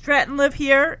Ricky Stratton live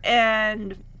here?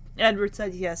 And Edward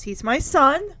says, yes, he's my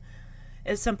son.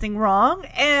 Is something wrong?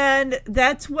 And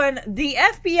that's when the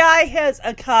FBI has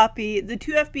a copy, the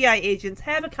 2 FBI agents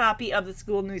have a copy of the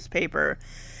school newspaper.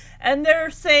 And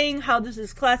they're saying how this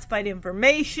is classified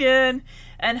information,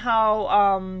 and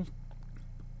how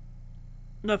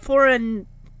the foreign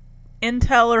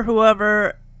intel or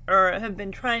whoever have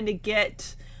been trying to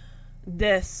get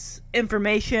this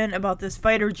information about this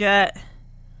fighter jet.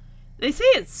 They say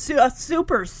it's a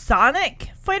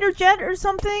supersonic fighter jet or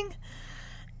something.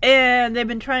 And they've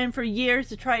been trying for years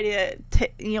to try to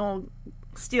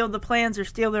steal the plans or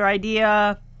steal their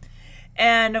idea.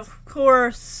 And, of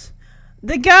course,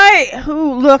 the guy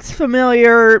who looks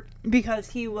familiar, because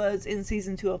he was in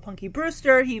season 2 of Punky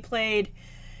Brewster, he played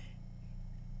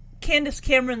Candace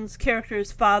Cameron's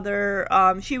character's father.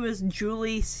 She was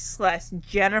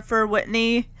Julie/Jennifer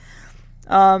Whitney.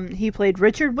 He played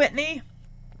Richard Whitney,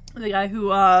 the guy who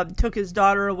took his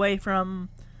daughter away from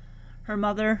her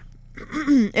mother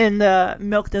in the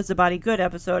Milk Does the Body Good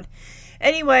episode.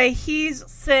 Anyway, he's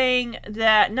saying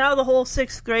that now the whole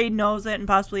 6th grade knows it, and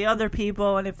possibly other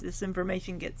people, and if this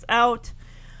information gets out,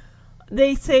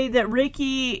 they say that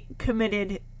Ricky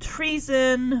committed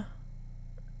treason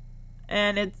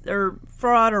or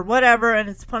fraud or whatever, and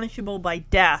it's punishable by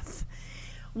death.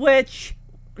 Which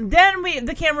then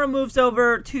the camera moves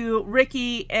over to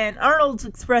Ricky and Arnold's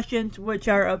expressions, which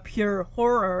are of pure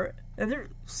horror And they're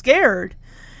scared.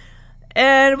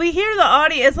 And we hear the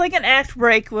audience. It's like an act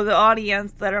break with the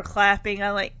audience that are clapping.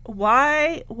 I'm like,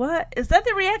 why? What? Is that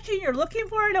the reaction you're looking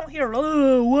for? I don't hear,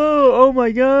 oh, whoa, oh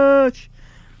my gosh.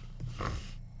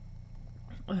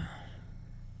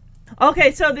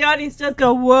 Okay, so the audience does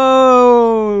go,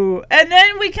 whoa. And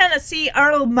then we kind of see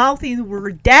Arnold mouthing the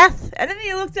word death. And then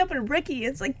he looks up at Ricky,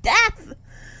 and it's like, death!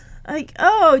 Like,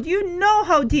 oh, do you know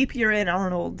how deep you're in,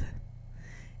 Arnold?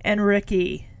 And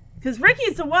Ricky. Because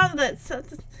Ricky's the one that set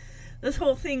this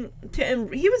whole thing to...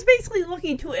 He was basically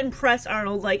looking to impress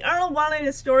Arnold. Like, Arnold wanted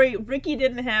a story, Ricky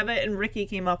didn't have it, and Ricky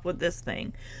came up with this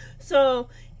thing. So...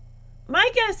 my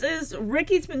guess is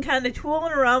Ricky's been kind of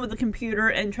tooling around with the computer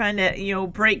and trying to,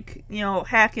 break,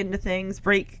 hack into things,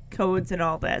 break codes and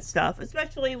all that stuff.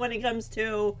 Especially when it comes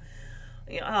to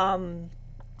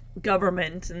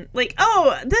government. And like,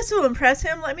 oh, this will impress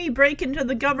him. Let me break into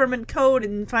the government code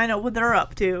and find out what they're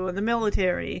up to in the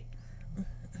military.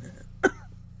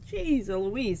 Jeez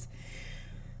Louise.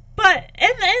 But,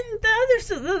 and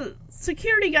the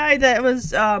security guy that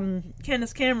was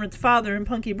Candace Cameron's father in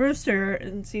Punky Brewster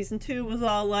in season 2 was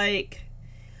all like,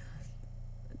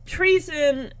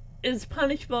 treason is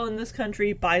punishable in this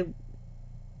country by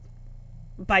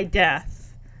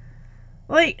death.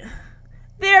 Like,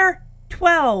 they're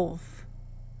 12.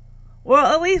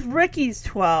 Well, at least Ricky's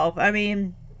 12. I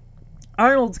mean,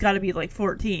 Arnold's got to be like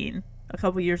 14, a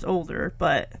couple years older,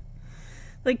 but...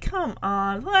 like, come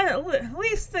on. The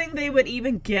least thing they would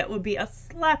even get would be a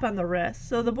slap on the wrist.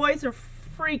 So the boys are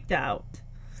freaked out.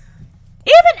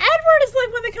 Even Edward is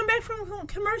like, when they come back from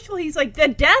commercial, he's like, the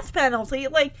death penalty.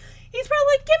 Like, he's probably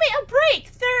like, give me a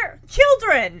break. They're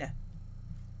children.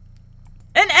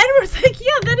 And Edward's like,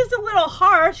 yeah, that is a little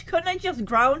harsh. Couldn't I just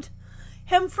ground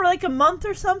him for like a month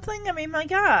or something? I mean, my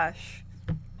gosh.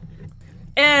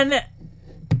 And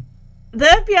the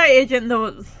FBI agent,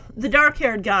 the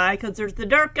dark-haired guy, because there's the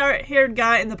dark-haired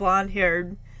guy and the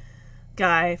blonde-haired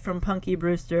guy from Punky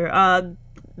Brewster.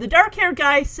 The dark-haired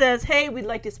guy says, hey, we'd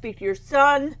like to speak to your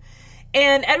son.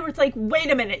 And Edward's like,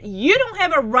 wait a minute. You don't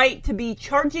have a right to be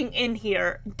charging in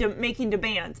here, making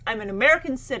demands. I'm an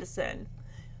American citizen.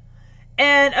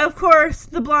 And, of course,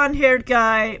 the blonde-haired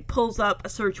guy pulls up a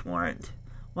search warrant.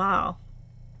 Wow.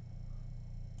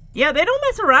 Yeah, they don't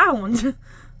mess around.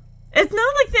 It's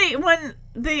not like when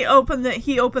he opened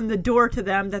the door to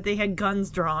them that they had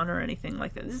guns drawn or anything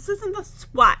like that. This isn't the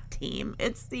SWAT team.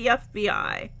 It's the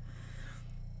FBI.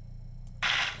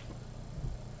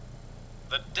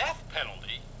 The death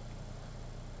penalty?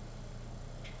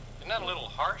 Isn't that a little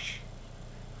harsh?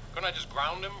 Couldn't I just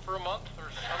ground him for a month or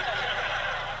something?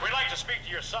 We'd like to speak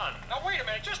to your son. Now, wait a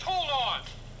minute. Just hold on.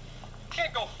 You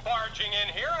can't go barging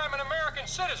in here. I'm an American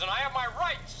citizen. I have my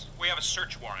rights. We have a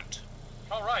search warrant.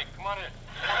 All right, come on in.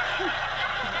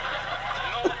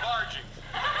 No barging.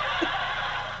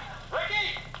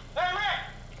 Ricky! Hey, Rick!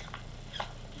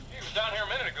 He was down here a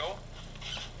minute ago.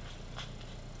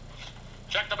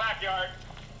 Check the backyard.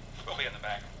 We'll be in the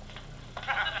back.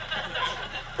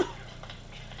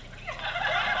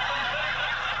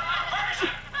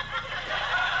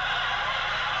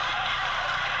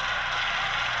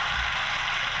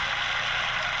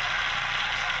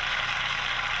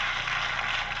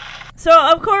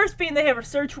 So, of course, being they have a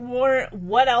search warrant,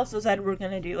 what else is Edward going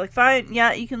to do? Like, fine,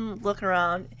 yeah, you can look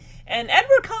around. And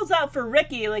Edward calls out for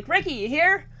Ricky, like, Ricky, you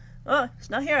here? Oh, he's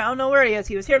not here. I don't know where he is.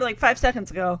 He was here like 5 seconds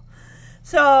ago.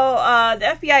 So, the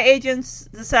FBI agents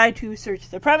decide to search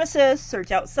the premises,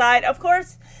 search outside. Of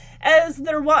course, as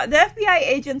the FBI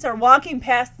agents are walking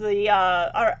past the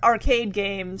arcade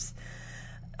games...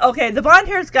 Okay, the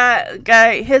blonde-haired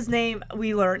guy, his name,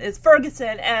 we learn, is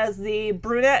Ferguson, as the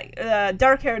brunette,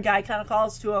 dark-haired guy kind of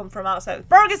calls to him from outside.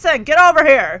 Ferguson, get over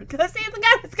here! Because see, the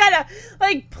guy was kind of,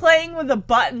 like, playing with the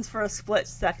buttons for a split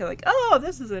second. Like, oh,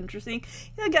 this is interesting.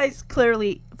 The guy's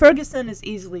clearly, Ferguson is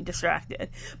easily distracted.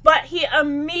 But he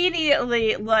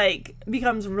immediately, like,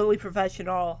 becomes really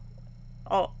professional.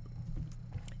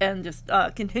 And just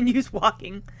continues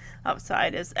walking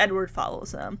outside as Edward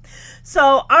follows him.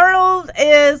 So Arnold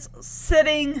is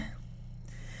sitting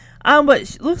on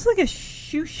what looks like a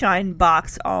shoe shine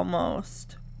box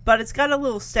almost, but it's got a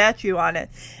little statue on it.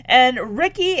 And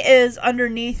Ricky is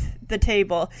underneath the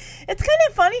table. It's kind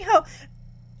of funny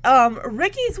how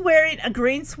Ricky's wearing a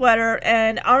green sweater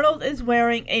and Arnold is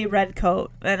wearing a red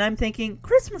coat. And I'm thinking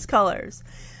Christmas colors.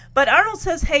 But Arnold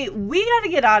says, hey, we gotta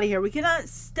get out of here. We cannot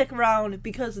stick around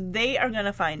because they are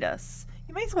gonna find us.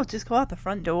 You might as well just go out the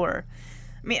front door.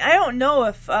 I mean, I don't know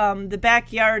if the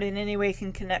backyard in any way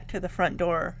can connect to the front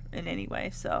door in any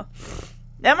way. So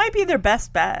that might be their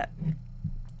best bet.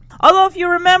 Although, if you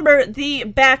remember, the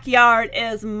backyard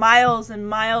is miles and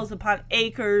miles upon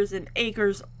acres and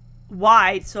acres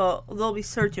wide, so they'll be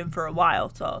searching for a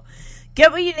while. So,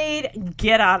 get what you need,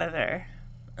 get out of there.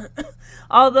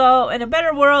 Although, in a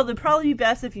better world, it'd probably be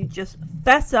best if you just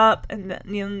fess up, and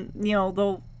you know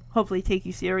they'll hopefully take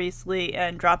you seriously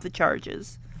and drop the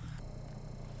charges.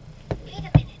 Wait a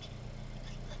minute.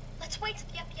 Let's wait till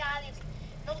the FBI leaves,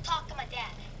 and we'll talk to my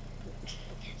dad.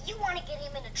 You want to get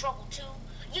him into trouble, too?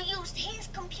 You used his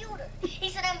computer.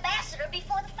 He's an ambassador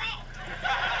before the fact.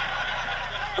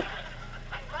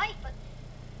 Right, but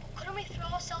couldn't we throw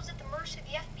ourselves at the mercy of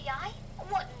the FBI?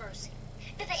 What mercy?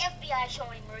 Did the FBI show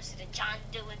any mercy to John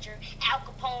Dillinger, Al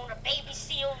Capone, or Baby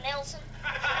Seal Nelson?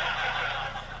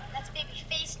 That's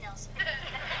Babyface Nelson.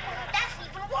 That's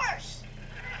even worse.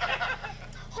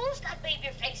 Who's got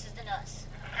babier faces than us?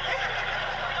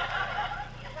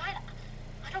 You're right.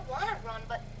 I don't want to run,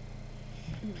 but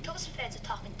those feds are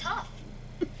talking tough.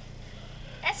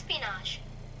 Espionage,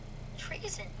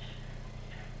 treason,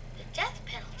 the death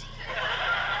penalty.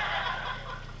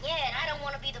 Yeah, and I don't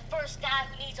want to be the first guy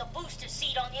who needs a booster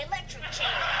seat on the electric chair.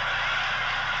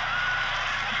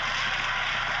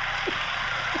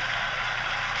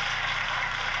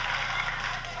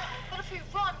 But if we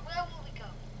run, where will we go?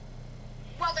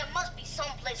 Well, there must be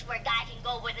some place where a guy can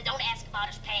go where they don't ask about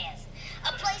his past.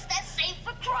 A place that's safe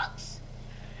for crooks.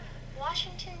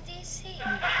 Washington, D.C.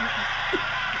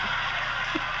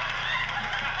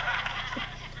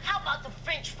 How about the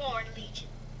French Foreign Legion?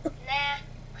 Nah,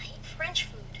 I hate French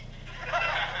food.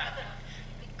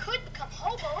 We could become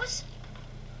hobos.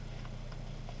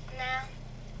 Nah,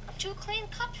 I'm too clean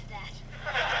cut for that.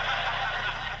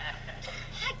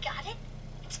 I got it.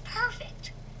 It's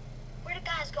perfect. Where do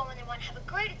guys go when they want to have a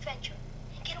great adventure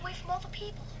and get away from all the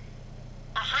people?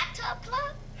 A hot tub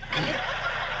club?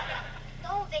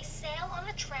 No, they sail on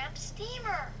a tramp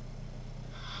steamer.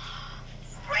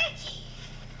 Ricky!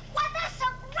 Well, that's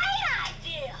a great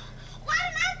idea! Why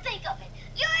didn't I think of it?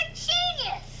 You're a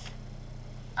genius!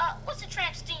 What's a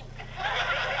tramp steamer?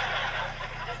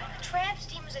 A tramp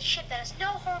steamer is a ship that has no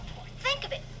home port. Think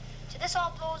of it. Till this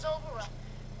all blows over,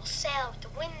 we'll sail with the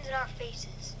winds in our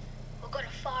faces. We'll go to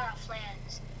far-off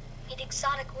lands, meet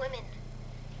exotic women.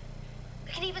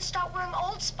 We can even start wearing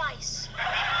Old Spice.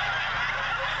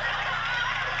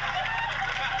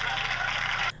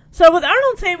 So with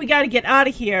Arnold saying we gotta get out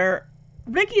of here,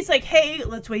 Ricky's like, hey,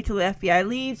 let's wait till the FBI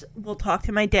leaves. We'll talk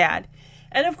to my dad.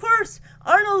 And of course,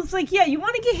 Arnold's like, yeah, you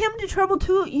want to get him into trouble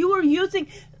too? You were using...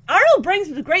 Arnold brings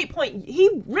up a great point.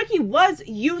 Ricky was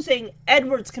using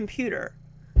Edward's computer.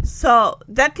 So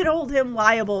that could hold him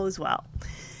liable as well.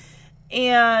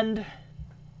 And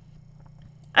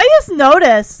I just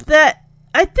noticed that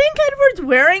I think Edward's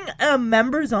wearing a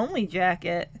members-only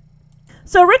jacket.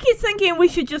 So Ricky's thinking we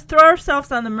should just throw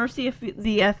ourselves on the mercy of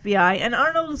the FBI. And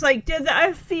Arnold's like, did the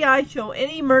FBI show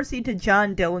any mercy to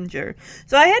John Dillinger?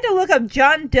 So I had to look up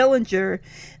John Dillinger.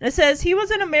 And it says he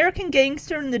was an American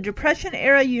gangster in the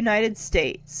Depression-era United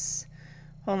States.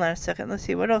 Hold on a second. Let's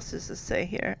see. What else does this say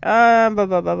here?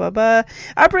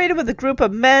 Operated with a group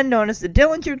of men known as the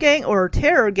Dillinger Gang, or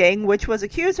Terror Gang, which was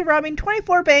accused of robbing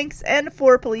 24 banks and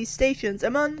 4 police stations,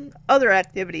 among other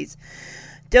activities.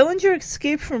 Dillinger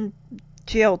escaped from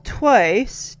jail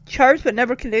twice, charged but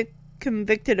never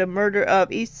convicted of murder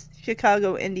of East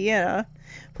Chicago, Indiana.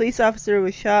 Police officer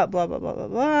was shot, blah, blah, blah, blah,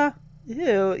 blah.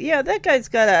 Ew. Yeah, that guy's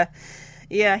got a...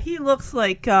 Yeah, he looks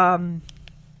like,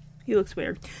 he looks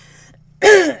weird.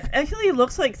 Actually, he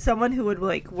looks like someone who would,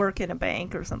 like, work in a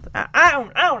bank or something. I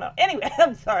don't know. Anyway,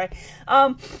 I'm sorry.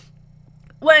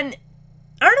 When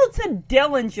Arnold said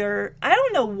Dillinger, I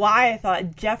don't know why I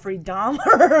thought Jeffrey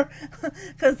Dahmer,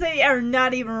 because they are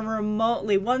not even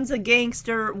remotely. One's a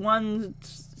gangster,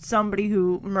 one's somebody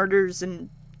who murders and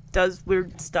does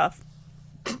weird stuff.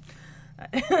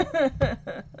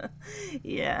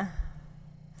 Yeah.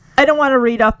 I don't want to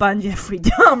read up on Jeffrey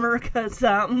Dahmer, because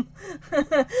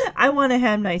I want to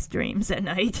have nice dreams at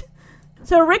night.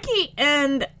 So Ricky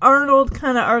and Arnold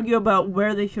kind of argue about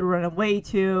where they should run away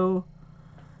to.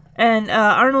 And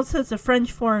Arnold says the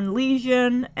French Foreign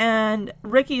Legion, and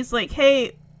Ricky's like,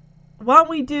 hey, why don't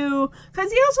we do...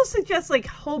 Because he also suggests, like,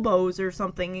 hobos or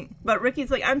something, but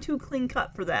Ricky's like, I'm too clean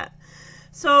cut for that.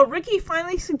 So Ricky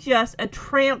finally suggests a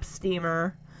tramp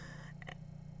steamer,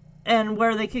 and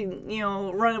where they can,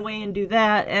 run away and do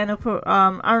that. And of course,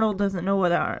 Arnold doesn't know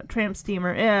what a tramp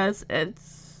steamer is.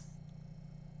 It's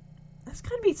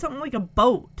got to be something like a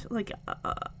boat, like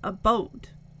a boat.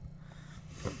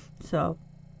 So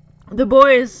the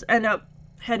boys end up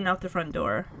heading out the front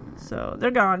door. So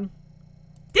they're gone.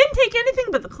 Didn't take anything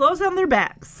but the clothes on their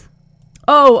backs.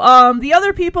 The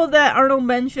other people that Arnold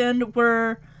mentioned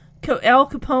were Al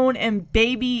Capone and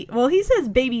Baby... Well, he says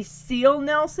Baby Seal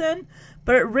Nelson,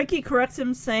 but Ricky corrects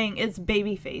him saying it's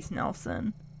Babyface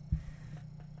Nelson.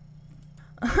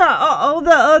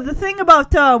 The thing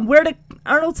about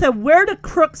Arnold said where the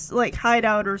crooks like hide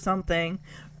out or something,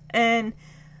 and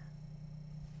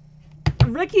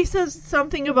Ricky says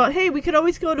something about, hey, we could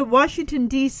always go to Washington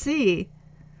D.C.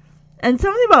 and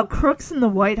something about crooks in the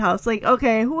White House. Like,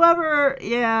 okay, whoever,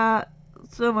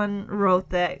 someone wrote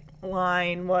that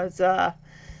line was I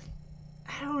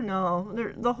don't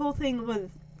know. The whole thing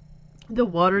with the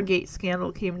Watergate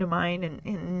scandal came to mind,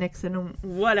 and Nixon and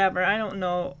whatever. I don't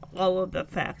know all of the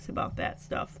facts about that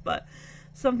stuff, but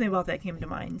something about that came to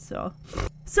mind. So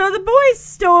the boys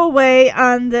stow away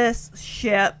on this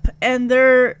ship, and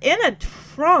they're in a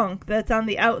trunk that's on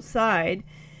the outside.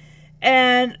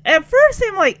 And at first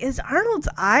I'm like, is Arnold's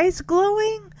eyes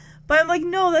glowing? But I'm like,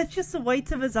 no, that's just the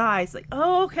whites of his eyes. Like,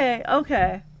 oh,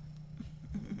 okay.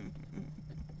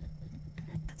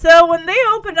 So when they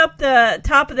open up the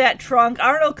top of that trunk,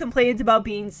 Arnold complains about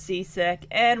being seasick.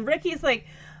 And Ricky's like,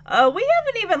 we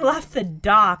haven't even left the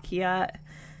dock yet.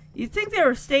 You'd think they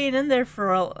were staying in there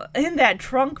in that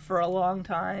trunk for a long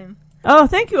time. Oh,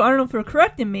 thank you, Arnold, for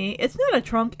correcting me. It's not a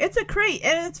trunk, it's a crate,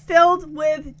 and it's filled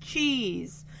with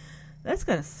cheese. That's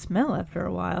going to smell after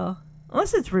a while.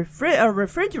 Unless it's a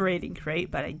refrigerating crate,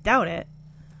 but I doubt it.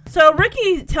 So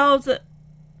Ricky tells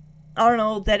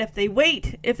Arnold that if they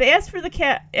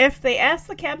ask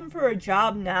the captain for a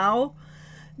job now,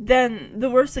 then the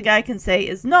worst the guy can say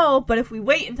is no. But if we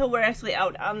wait until we're actually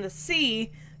out on the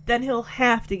sea, then he'll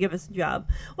have to give us a job.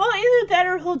 Well, either that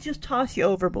or he'll just toss you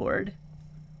overboard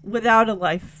without a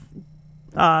life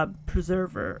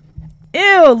preserver.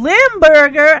 Ew,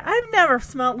 Limburger! I've never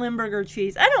smelled Limburger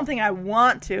cheese. I don't think I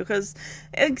want to, because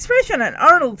the expression on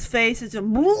Arnold's face is just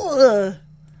bleh.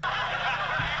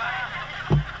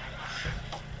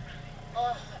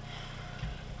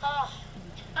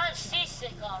 I'm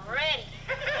seasick already.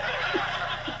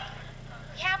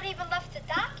 You haven't even left the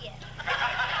dock yet.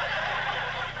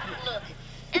 Look,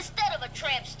 instead of a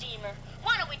tramp steamer,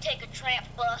 why don't we take a tramp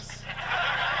bus?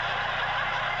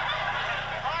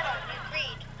 Arnold, you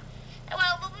agreed.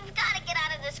 Well, we've got to get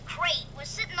out of this crate. We're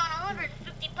sitting on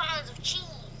 150 pounds of cheese.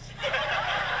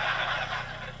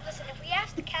 Listen, if we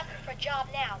ask the captain for a job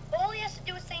now, all he has to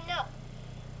do is say no.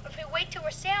 If we wait till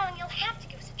we're sailing, he'll have to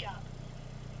give us a job.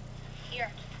 Here,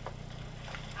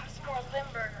 have some more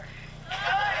Limburger.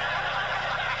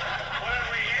 What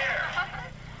are we here?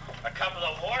 A couple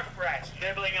of wharf rats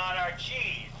nibbling on our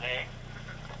cheese, eh?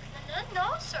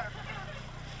 No, sir.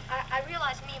 I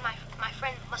realize me and my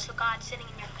friend must look odd sitting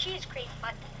in your cheese crate,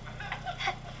 but...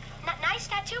 nice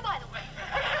tattoo, by the way.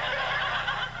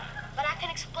 But I can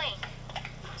explain.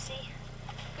 See,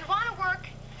 we want to work,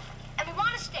 and we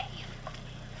want to stay.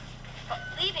 But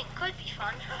leaving could be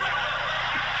fun.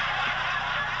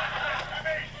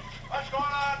 What's going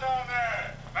on down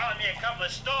there? Found me a couple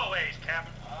of stowaways,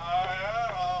 Captain.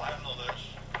 Yeah, I'll handle this.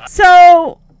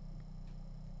 So,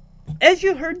 as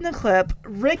you heard in the clip,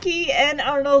 Ricky and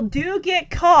Arnold do get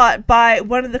caught by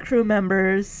one of the crew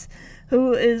members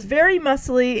who is very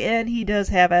muscly, and he does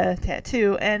have a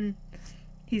tattoo, and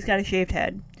he's got a shaved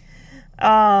head.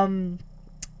 And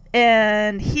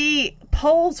he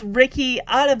pulls Ricky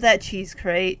out of that cheese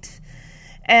crate,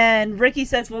 and Ricky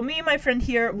says, well, me and my friend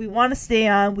here, we want to stay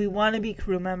on, we want to be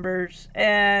crew members,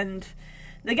 and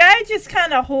the guy just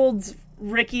kind of holds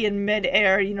Ricky in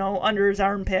midair, under his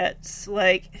armpits,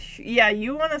 like, yeah,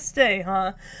 you want to stay,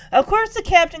 huh? Of course, the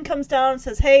captain comes down and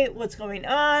says, hey, what's going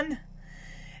on?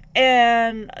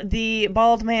 And the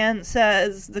bald man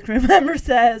says, the crew member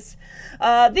says,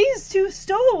 these two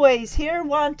stowaways here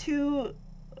want to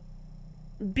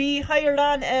be hired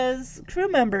on as crew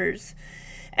members.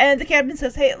 And the captain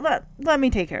says, hey, let me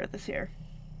take care of this here.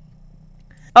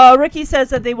 Ricky says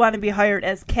that they want to be hired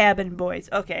as cabin boys.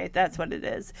 Okay, that's what it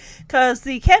is. Because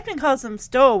the captain calls them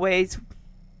stowaways,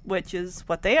 which is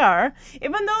what they are,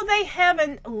 even though they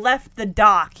haven't left the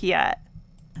dock yet.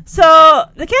 So,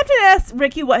 the captain asks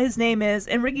Ricky what his name is,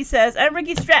 and Ricky says, I'm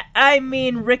Ricky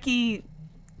Ricky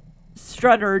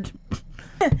Struttard.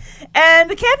 And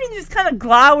the captain just kind of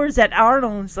glowers at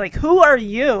Arnold and is like, who are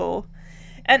you?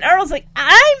 And Arnold's like,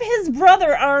 I'm his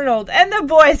brother Arnold. And the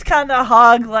boys kind of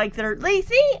hug like they're,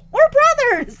 see, we're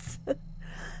brothers.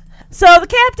 So the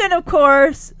captain, of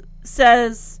course,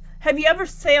 says, have you ever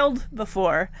sailed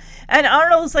before? And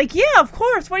Arnold's like, yeah, of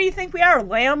course. What do you think we are,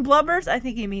 landlubbers? I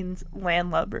think he means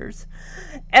landlubbers.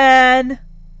 And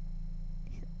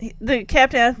the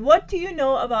captain asks, what do you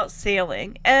know about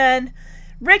sailing? And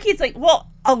Ricky's like, well,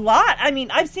 a lot. I mean,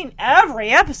 I've seen every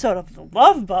episode of The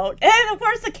Love Boat. And, of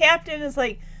course, the captain is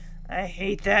like, I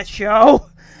hate that show.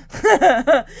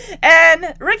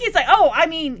 And Ricky's like, oh, I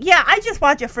mean, yeah, I just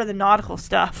watch it for the nautical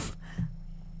stuff.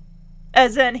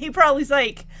 As in, he probably's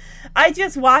like, I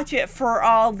just watch it for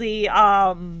all the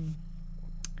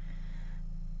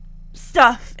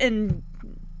stuff and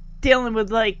dealing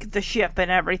with, like, the ship and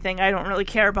everything. I don't really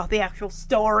care about the actual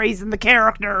stories and the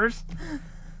characters.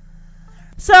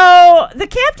 So, the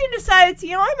captain decides,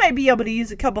 I might be able to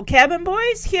use a couple cabin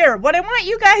boys. Here, what I want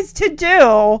you guys to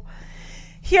do,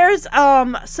 here's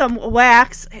some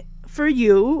wax for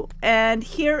you, and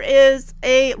here is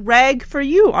a rag for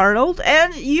you, Arnold,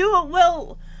 and you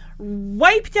will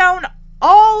wipe down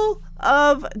all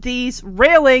of these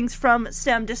railings from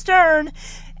stem to stern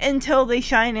until they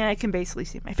shine and I can basically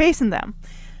see my face in them.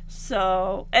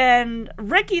 So, and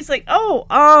Ricky's like, oh,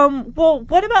 well,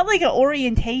 what about like an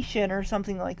orientation or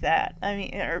something like that? I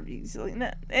mean,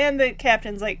 and the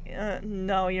captain's like,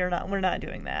 no, we're not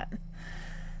doing that.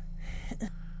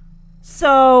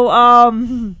 So,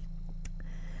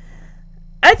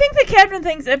 I think the captain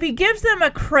thinks if he gives them a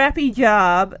crappy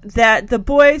job, that the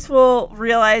boys will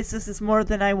realize this is more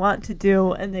than I want to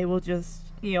do, and they will just,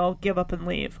 give up and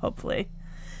leave, hopefully.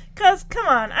 Because, come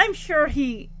on, I'm sure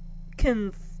he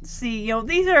can see,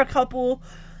 these are a couple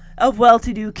of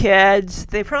well-to-do kids.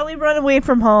 They probably run away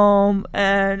from home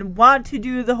and want to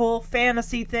do the whole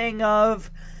fantasy thing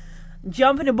of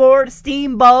jumping aboard a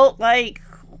steamboat like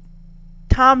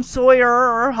Tom Sawyer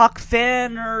or Huck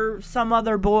Finn or some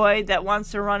other boy that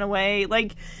wants to run away.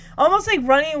 Like, almost like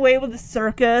running away with a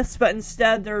circus, but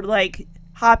instead they're like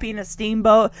hopping a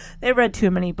steamboat. They read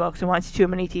too many books and watched too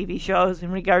many TV shows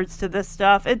in regards to this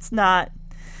stuff. It's not,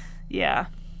 yeah.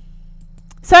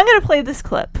 So I'm going to play this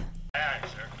clip. Aye,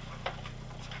 sir.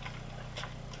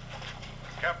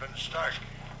 Captain Stark.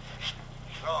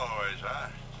 Always, huh?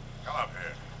 Come up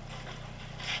here.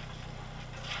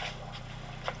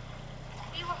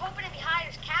 We were hoping to be hired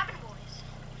as cabin boys.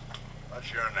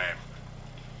 What's your name?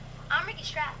 I'm Ricky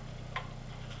Stratton.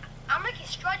 I'm Ricky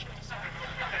Strudgeman, sir.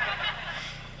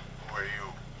 Who are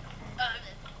you?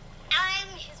 I'm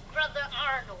his brother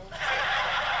Arnold.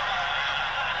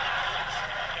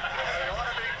 You want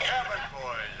to be cabin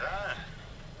boys, huh?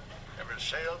 Ever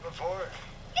sailed before?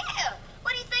 Yeah,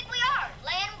 what do you think we are,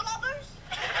 land blubbers?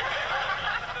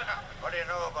 What do you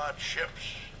know about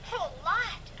ships? A whole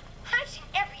lot. I've seen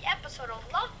every episode of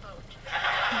Love Boat. I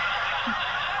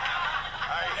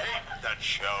hate that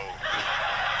show.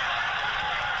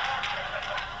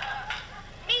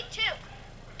 Me too.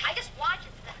 I just watch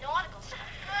it for the nautical stuff.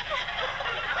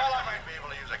 Well, I might be able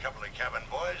to use a couple of cabin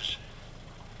boys.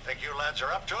 Think you lads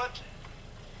are up to it?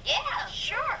 Yeah,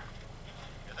 Sure.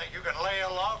 You think you can lay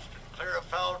aloft and clear a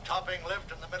foul topping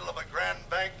lift in the middle of a Grand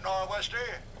Bank nor'wester?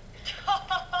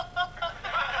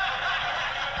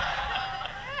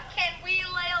 Can we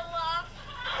lay aloft?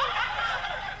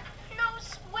 No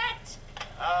sweat.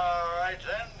 All right,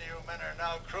 then. You men are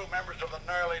now crew members of the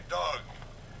Gnarly Dog.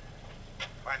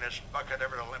 Finest bucket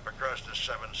ever to limp across the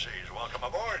 7 seas. Welcome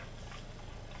aboard.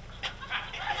 I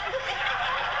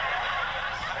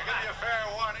give you a fair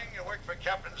warning. You work for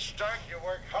Captain Stark, you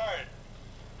work hard.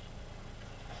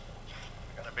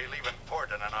 You're gonna be leaving port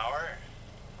in an hour.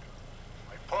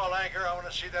 When we pull anchor, I want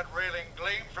to see that railing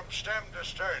gleam from stem to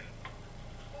stern.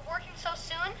 We're working so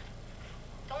soon.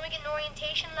 Don't we get an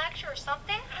orientation lecture or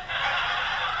something?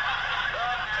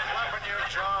 Stop flapping your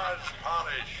jaws,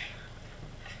 Polish.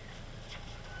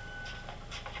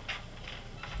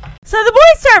 So the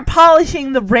boys start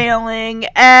polishing the railing,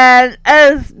 and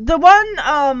as the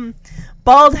one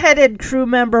bald-headed crew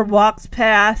member walks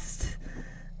past,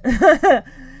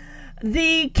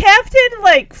 the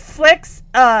captain flicks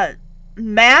a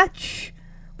match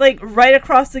right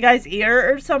across the guy's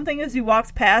ear or something as he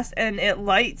walks past, and it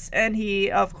lights, and he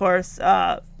of course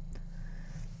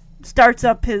starts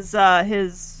up his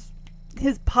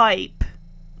pipe,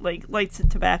 lights the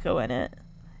tobacco in it.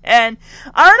 And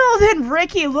Arnold and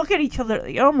Ricky look at each other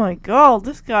like, oh my god,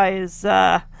 this guy is,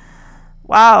 wow.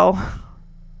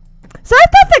 So I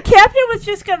thought the captain was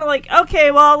just gonna okay,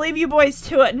 well, I'll leave you boys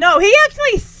to it. No, he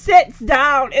actually sits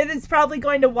down and is probably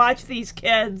going to watch these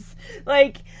kids.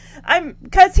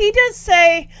 Because he does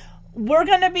say, we're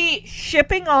gonna be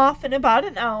shipping off in about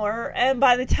an hour, and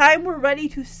by the time we're ready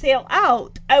to sail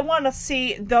out, I want to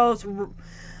see those,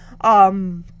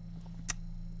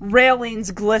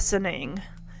 railings glistening.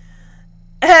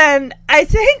 And I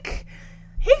think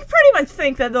he pretty much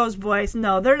thinks that those boys,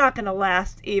 no, they're not going to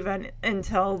last even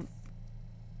until,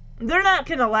 they're not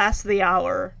going to last the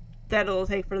hour that it'll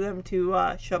take for them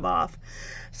to shove off.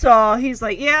 So he's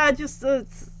like, yeah, just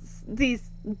these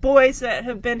boys that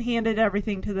have been handed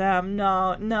everything to them.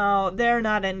 No, they're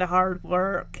not into hard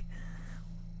work.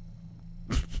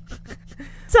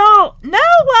 So, now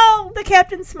while the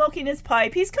captain's smoking his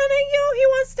pipe, he's kind of, he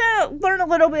wants to learn a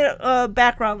little bit of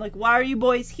background. Like, why are you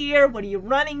boys here? What are you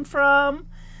running from?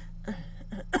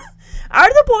 Are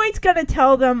the boys going to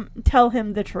tell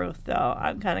him the truth, though?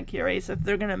 I'm kind of curious if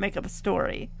they're going to make up a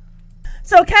story.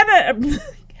 So,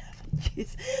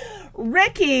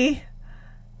 Ricky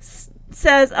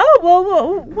says, oh,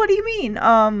 well, what do you mean?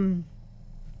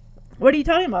 What are you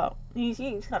talking about? He's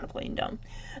kind of playing dumb.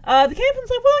 The captain's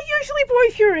like, well, usually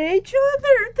boys your age,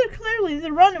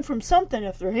 they're running from something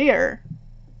if they're here.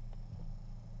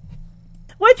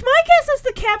 Which my guess is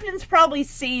the captain's probably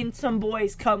seen some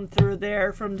boys come through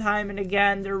there from time and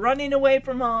again. They're running away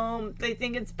from home. They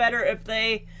think it's better if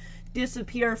they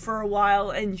disappear for a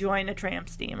while and join a tramp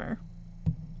steamer.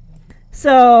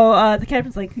 So, the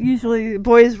captain's like, usually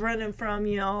boys running from,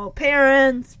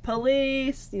 parents,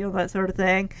 police, that sort of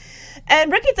thing.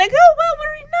 And Ricky's like, oh, well,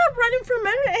 we're not running from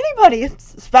anybody,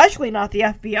 especially not the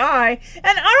FBI.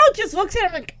 And Arnold just looks at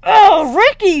him like, oh,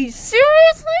 Ricky,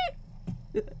 seriously?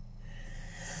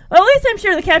 Well, at least I'm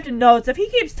sure the captain knows if he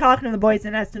keeps talking to the boys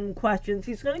and asking them questions,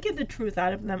 he's going to get the truth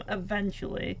out of them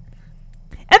eventually.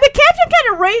 And the captain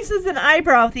kind of raises an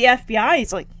eyebrow at the FBI.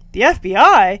 He's like, the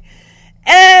FBI?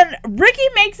 And Ricky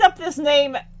makes up this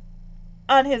name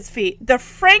on his feet. The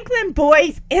Franklin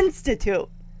Boys Institute.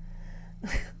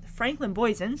 The Franklin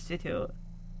Boys Institute.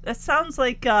 That sounds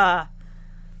like, I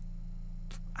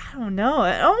don't know.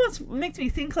 It almost makes me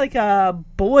think like a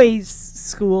boys'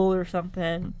 school or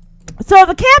something. So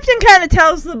the captain kind of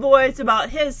tells the boys about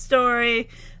his story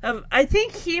of, I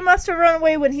think he must have run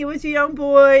away when he was a young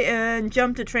boy and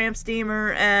jumped a tramp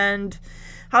steamer, and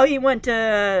how he went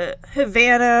to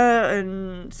Havana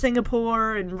and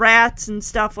Singapore and rats and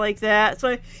stuff like that.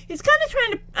 So he's kind of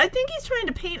trying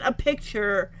to paint a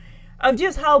picture of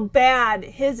just how bad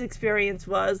his experience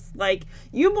was. Like,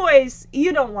 you boys,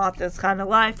 you don't want this kind of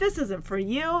life. This isn't for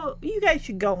you. You guys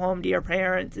should go home to your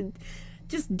parents and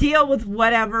just deal with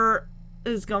whatever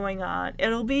is going on.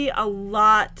 It'll be a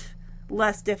lot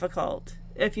less difficult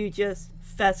if you just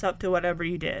fess up to whatever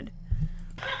you did.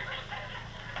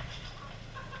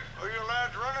 Who are you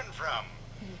lads running from?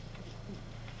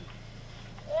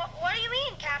 What do you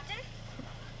mean, Captain?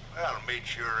 Well,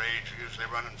 mates your age are usually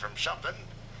running from something.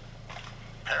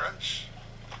 Parents,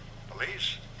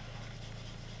 police.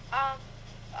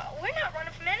 We're not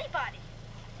running from anybody.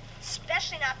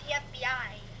 Especially not the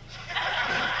FBI.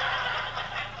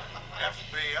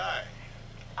 FBI?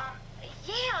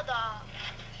 Yeah,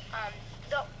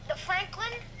 the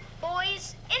Franklin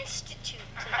Boys Institute.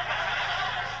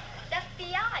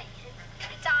 FBI.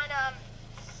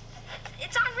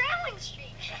 It's on Rowling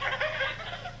Street.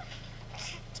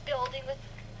 It's a building with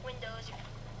windows. You've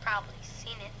probably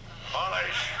seen it.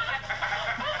 Polish.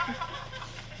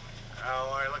 Now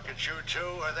I look at you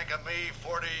two, I think of me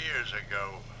 40 years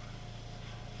ago.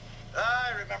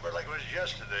 I remember like it was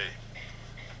yesterday.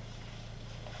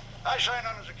 I signed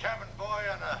on as a cabin boy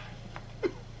on a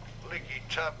leaky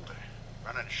tub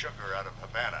running sugar out of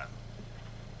Havana.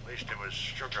 At least it was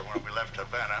sugar when we left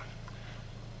Havana.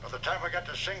 By the time we got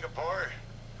to Singapore,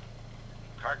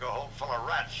 cargo hold full of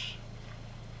rats.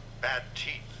 Bad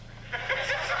teeth. But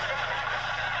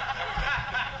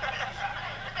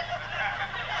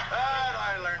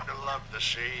I learned to love the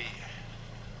sea.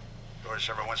 Of course,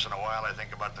 every once in a while I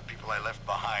think about the people I left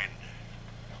behind.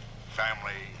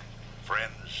 Family,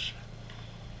 friends.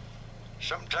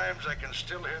 Sometimes I can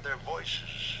still hear their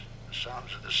voices, the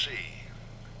sounds of the sea.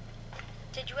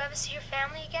 Did you ever see your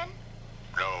family again?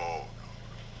 No.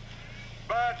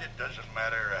 But it doesn't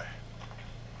matter.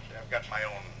 I've got my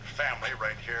own family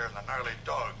right here in the Gnarly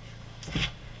Dog.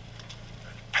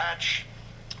 Patch,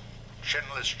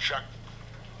 Chinless Chuck,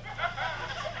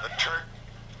 the Turk,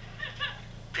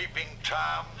 Peeping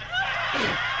Tom.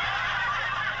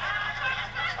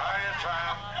 Hiya,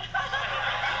 Tom.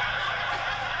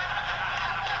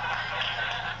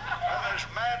 And there's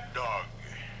Mad Dog.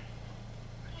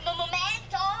 Mad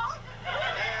Dog?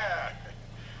 Yeah.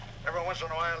 Every once in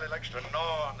a while he likes to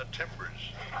gnaw on the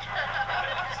timbers.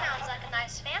 Sounds like a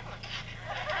nice family.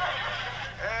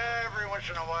 Every once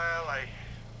in a while I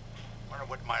wonder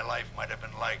what my life might have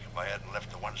been like if I hadn't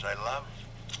left the ones I love.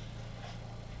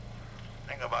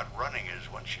 The thing about running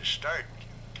is once you start,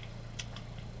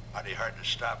 mighty hard to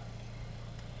stop.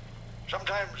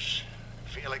 Sometimes I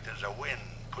feel like there's a wind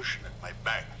pushing at my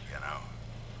back, you know.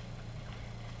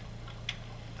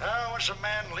 Now, once a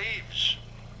man leaves,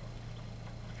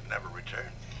 he can never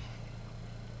return.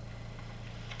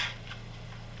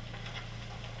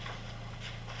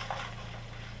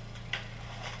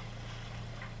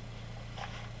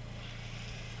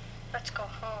 Let's go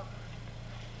home.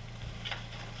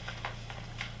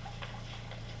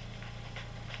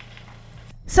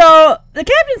 So, the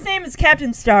captain's name is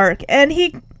Captain Stark, and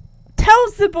he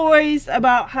tells the boys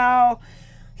about how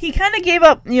he kind of gave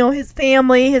up, his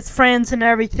family, his friends, and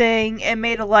everything, and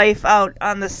made a life out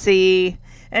on the sea.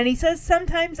 And he says,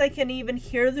 sometimes I can even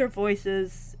hear their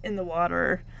voices in the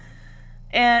water.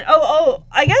 And,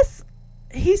 I guess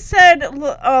he said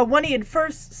when he had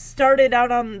first started out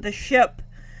on the ship,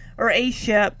 or a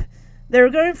ship, they were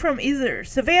going from either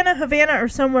Savannah, Havana, or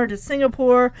somewhere to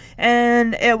Singapore,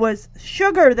 and it was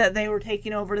sugar that they were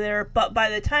taking over there. But by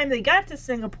the time they got to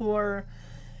Singapore,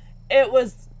 it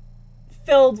was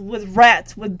filled with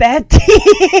rats with bad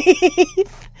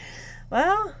teeth.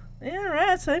 Well, yeah,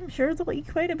 rats, I'm sure they'll eat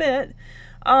quite a bit.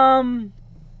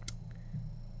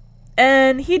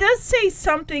 And he does say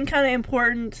something kind of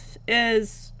important,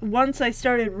 is once I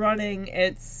started running,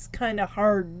 it's kind of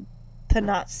hard to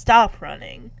not stop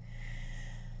running.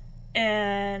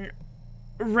 And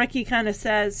Ricky kind of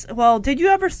says, well, did you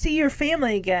ever see your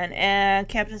family again? And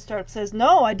Captain Stark says,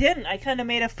 no, I didn't. I kind of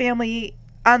made a family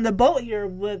on the boat here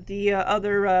with the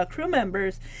other crew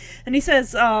members. And he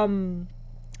says,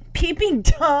 Peeping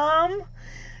Tom.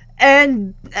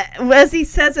 And as he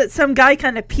says it, some guy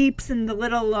kind of peeps in the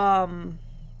little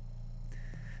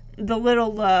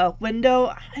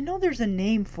window. I know there's a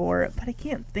name for it, but I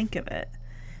can't think of it.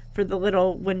 For the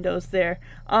little windows there.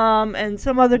 And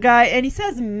some other guy, and he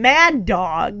says Mad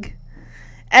Dog.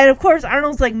 And of course,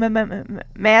 Arnold's like,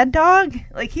 Mad Dog?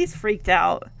 Like, he's freaked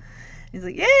out. He's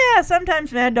like, yeah,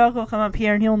 sometimes Mad Dog will come up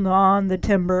here and he'll gnaw on the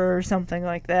timber or something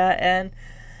like that.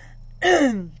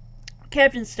 And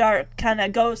Captain Stark kind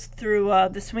of goes through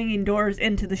the swinging doors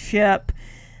into the ship.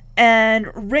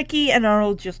 And Ricky and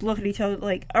Arnold just look at each other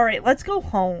like, all right, let's go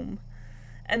home.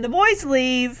 And the boys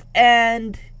leave,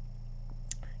 and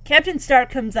Captain Stark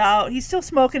comes out. He's still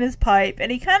smoking his pipe, and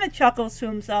he kind of chuckles to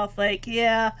himself like,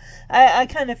 yeah, I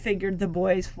kind of figured the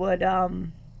boys would,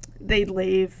 they'd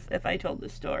leave if I told the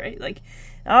story. Like,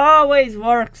 always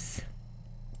works.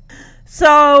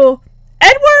 So,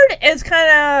 Edward is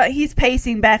he's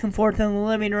pacing back and forth in the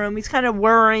living room. He's kind of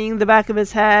worrying the back of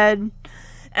his head.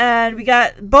 And we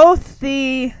got both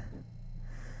the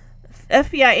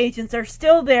FBI agents are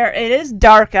still there. It is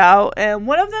dark out, and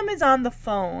one of them is on the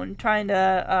phone trying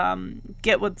to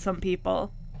get with some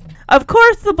people. Of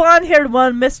course, the blonde-haired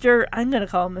one, I'm going to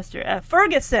call him Mr.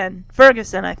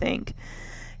 Ferguson, I think.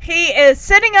 He is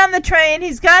sitting on the train.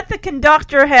 He's got the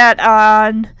conductor hat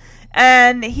on,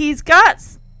 and he's got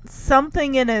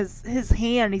something in his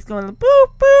hand. He's going boop,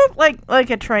 boop, like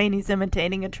a train. He's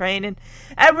imitating a train, and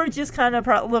Edward just kind of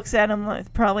looks at him,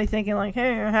 probably thinking like,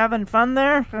 hey, you're having fun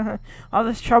there? All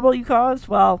this trouble you caused?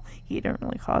 Well, he didn't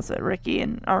really cause it. Ricky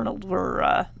and Arnold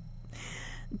were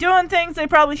doing things they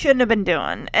probably shouldn't have been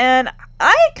doing. And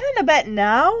I kind of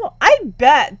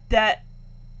bet that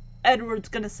Edward's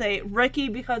going to say, Ricky,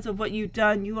 because of what you've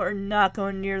done, you are not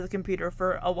going near the computer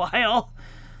for a while.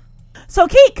 So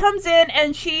Kate comes in,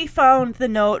 and she found the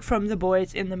note from the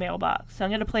boys in the mailbox. So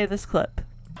I'm going to play this clip.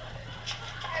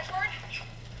 Edward,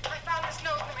 I found this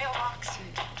note in the mailbox.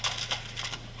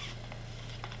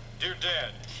 Dear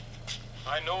Dad,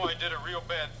 I know I did a real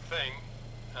bad thing,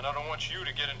 and I don't want you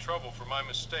to get in trouble for my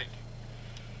mistake.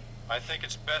 I think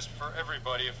it's best for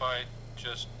everybody if I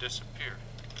just disappear.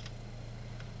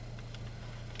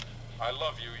 I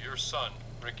love you, your son,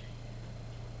 Ricky.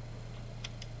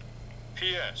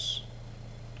 P.S.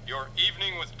 Your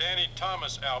Evening with Danny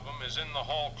Thomas album is in the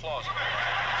hall closet.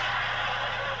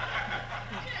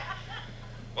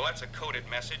 Well, that's a coded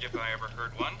message if I ever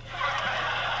heard one.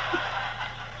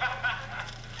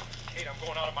 Kate, I'm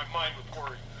going out of my mind with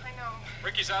worry. I know.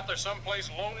 Ricky's out there someplace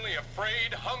lonely,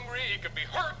 afraid, hungry. He could be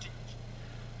hurt.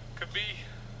 Could be...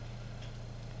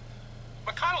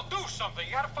 McConnell, do something.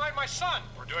 You gotta find my son.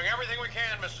 We're doing everything we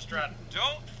can, Mr. Stratton.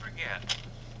 Don't forget,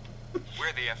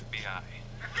 we're the FBI.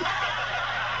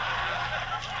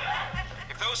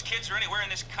 If those kids are anywhere in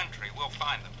this country, we'll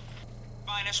find them.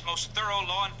 Finest, most thorough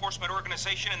law enforcement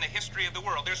organization in the history of the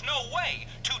world. There's no way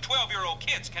 2 12-year-old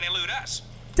kids can elude us.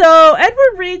 So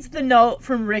Edward reads the note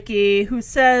from Ricky, who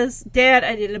says, Dad,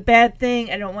 I did a bad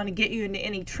thing. I don't want to get you into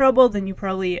any trouble than you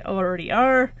probably already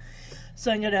are.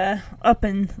 So I'm going to up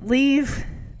and leave.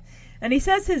 And he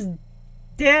says his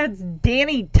dad's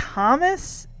Danny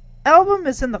Thomas album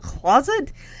is in the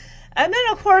closet. And then,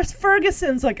 of course,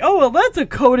 Ferguson's like, oh, well, that's a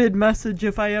coded message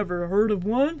if I ever heard of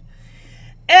one.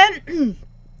 And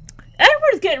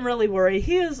Edward's getting really worried.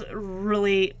 He is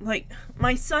really, like,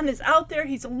 my son is out there.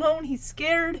 He's alone. He's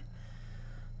scared.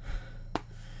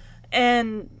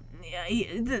 And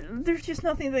there's just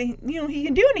nothing that he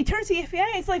can do. And he turns to the FBI.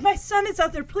 And he's like, my son is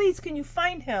out there. Please, can you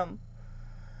find him?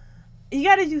 You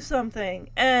got to do something.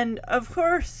 And of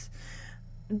course,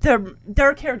 the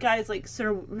dark-haired guy is like,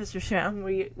 Sir, Mr. Sham,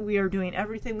 we are doing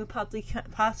everything we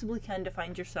possibly can to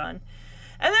find your son.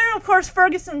 And then, of course,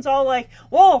 Ferguson's all like,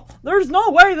 well, there's no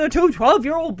way the two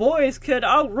 12-year-old boys could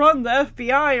outrun the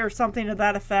FBI or something to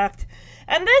that effect.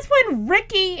 And that's when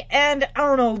Ricky and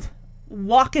Arnold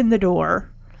walk in the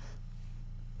door.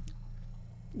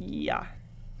 Yeah.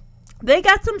 They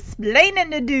got some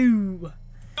splaining to do.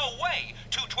 No way!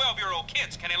 Two 12-year-old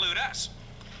kids can elude us.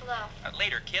 Hello.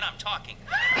 Later, kid, I'm talking.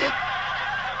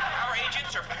 Our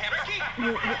agents are... Ricky!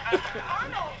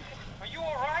 Arnold, are you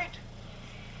all right?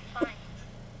 Fine.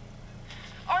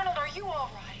 Arnold, are you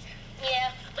all right?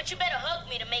 Yeah, but you better hug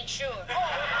me to make sure.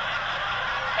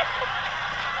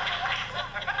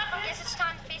 Guess it's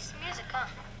time to face the music, huh?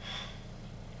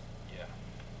 Yeah.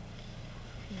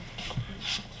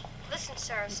 Listen,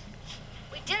 sirs.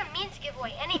 We didn't mean to give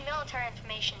away any military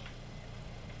information.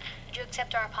 Would you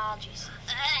accept our apologies?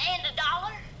 And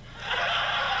 $1?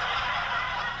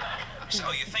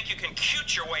 So you think you can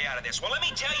cute your way out of this? Well, let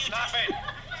me tell you... Stop it!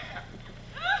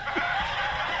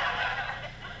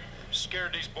 You've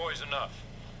scared these boys enough.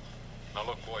 Now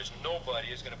look, boys, nobody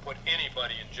is going to put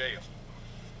anybody in jail.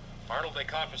 Arnold, they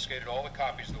confiscated all the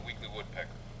copies of the Weekly Woodpecker.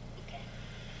 Okay.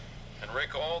 And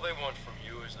Rick, all they want from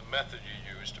you is the method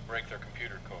you used to break their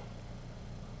computer code.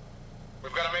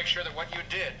 We've got to make sure that what you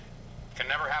did can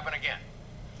never happen again.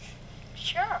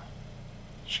 Sure.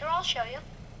 Sure, I'll show you.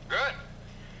 Good.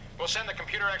 We'll send the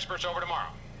computer experts over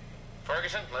tomorrow.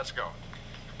 Ferguson, let's go.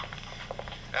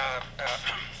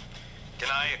 Can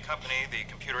I accompany the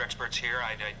computer experts here?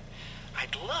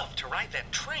 I'd love to ride that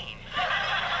train.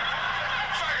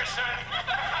 Ferguson!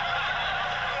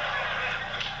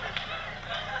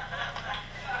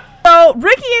 So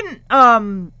Ricky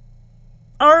and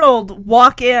Arnold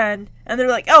walk in, and they're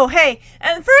like, "Oh, hey!"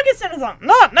 And Ferguson is like,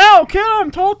 "Not now, kid.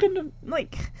 I'm talking to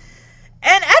like."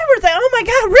 And Edward's like, "Oh my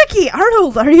God, Ricky,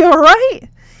 Arnold, are you all right?"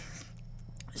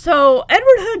 So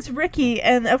Edward hugs Ricky,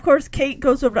 and of course Kate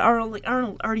goes over to Arnold like,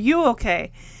 "Arnold, are you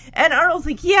okay?" And Arnold's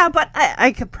like, "Yeah, but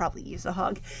I could probably use a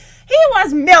hug." He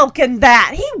was milking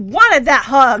that. He wanted that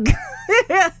hug.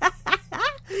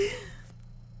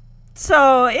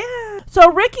 So, yeah.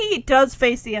 So Ricky does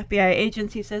face the FBI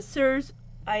agents. He says, "Sirs,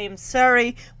 I am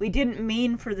sorry. We didn't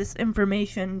mean for this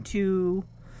information to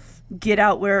get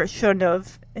out where it shouldn't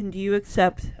have. And do you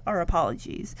accept our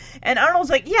apologies?" And Arnold's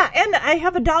like, "Yeah, and I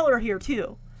have $1 here,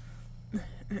 too."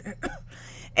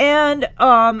 And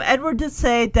Edward did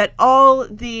say that all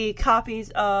the copies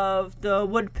of the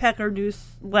Woodpecker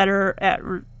newsletter at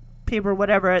paper,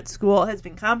 whatever, at school has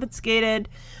been confiscated.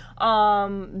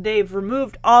 They've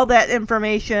removed all that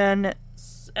information.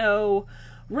 So,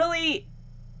 really,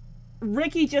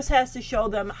 Ricky just has to show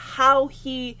them how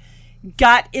he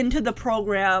got into the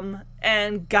program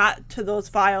and got to those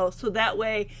files. So that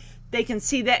way they can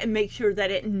see that and make sure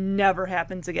that it never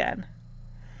happens again.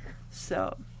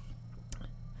 So,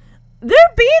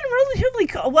 they're being relatively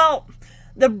well,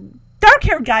 the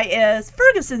dark-haired guy is.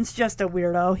 Ferguson's just a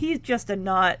weirdo. He's just a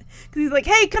nut. Because he's like,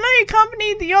 "Hey, can I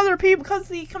accompany the other people? Because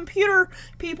the computer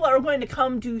people are going to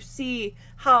come to see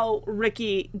how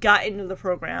Ricky got into the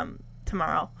program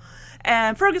tomorrow."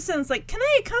 And Ferguson's like, "Can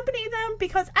I accompany them?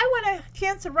 Because I want a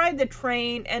chance to ride the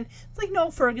train." And it's like, "No,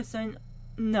 Ferguson,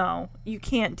 no, you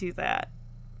can't do that."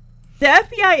 The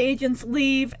FBI agents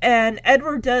leave, and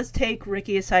Edward does take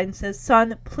Ricky aside and says,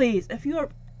 "Son, please, if you are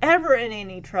ever in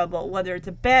any trouble, whether it's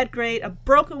a bad grade, a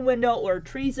broken window, or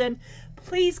treason,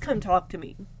 please come talk to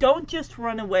me. Don't just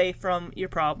run away from your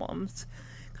problems.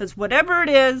 Because whatever it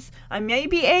is, I may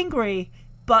be angry,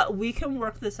 but we can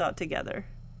work this out together."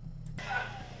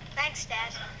 Thanks,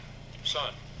 Dad.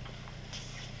 Son,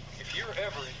 if you're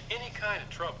ever in any kind of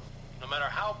trouble, no matter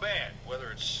how bad, whether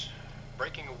it's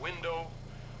breaking a window,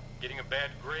 getting a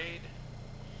bad grade,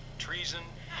 treason,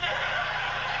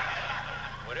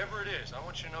 whatever it is, I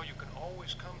want you to know you can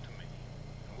always come to me,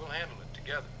 and we'll handle it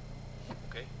together,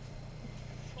 okay?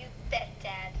 You bet,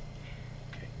 Dad.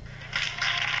 Okay.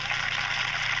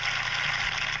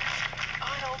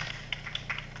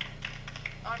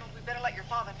 Arnold, we better let your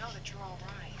father know that you're all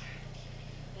right.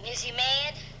 Is he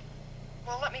mad?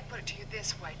 Well, let me put it to you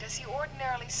this way. Does he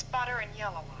ordinarily sputter and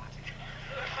yell a lot?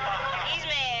 He's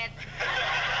mad.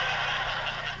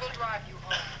 We'll drive you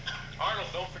home. Arnold,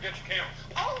 don't forget your cameras.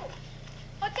 Oh,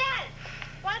 well, Dad,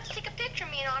 why don't you take a picture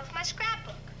of me and on with my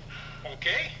scrapbook?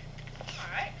 Okay. All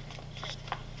right.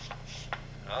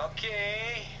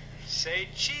 Okay. Say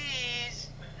cheese.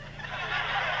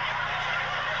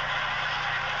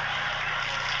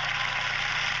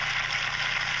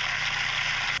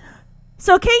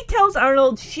 So Kate tells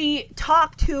Arnold she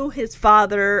talked to his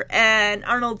father, and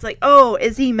Arnold's like, oh,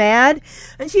 is he mad?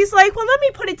 And she's like, well, let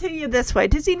me put it to you this way.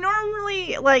 Does he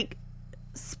normally, like,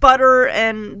 sputter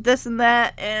and this and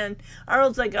that? And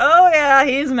Arnold's like, oh, yeah,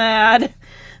 he's mad.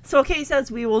 So Kate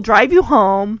says, we will drive you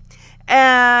home.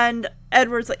 And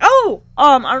Edward's like, oh,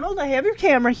 Arnold, I have your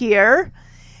camera here.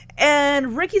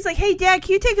 And Ricky's like, hey, Dad,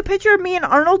 can you take a picture of me and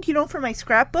Arnold, for my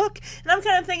scrapbook? And I'm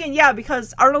kind of thinking, yeah,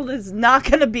 because Arnold is not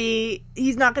going to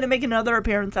he's not going to make another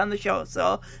appearance on the show.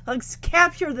 So let's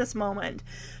capture this moment.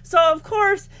 So, of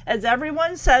course, as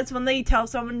everyone says when they tell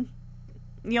someone,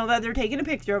 that they're taking a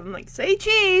picture of them, like, say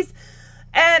cheese.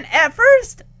 And at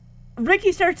first,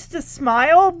 Ricky starts to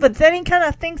smile, but then he kind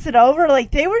of thinks it over,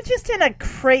 like they were just in a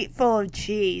crate full of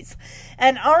cheese.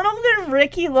 And Arnold and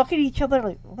Ricky look at each other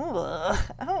like,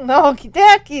 I don't know,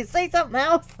 Dad, can you say something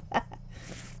else?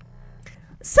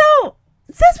 So,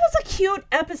 this was a cute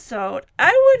episode.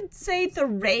 I would say the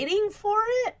rating for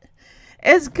it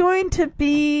is going to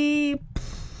be,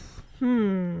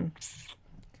 how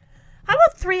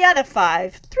about 3 out of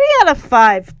 5? 3 out of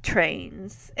 5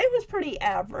 trains. It was pretty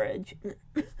average.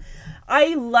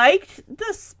 I liked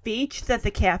the speech that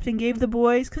the captain gave the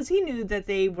boys, because he knew that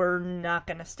they were not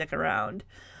going to stick around.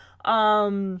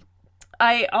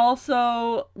 I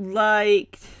also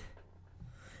liked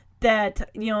that,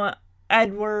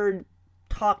 Edward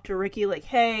talked to Ricky like,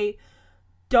 hey,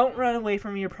 don't run away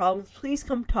from your problems. Please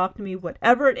come talk to me.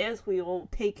 Whatever it is, we will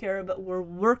take care of it. We'll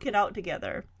work it out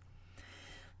together.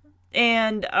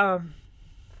 And,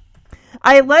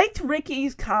 I liked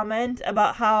Ricky's comment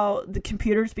about how the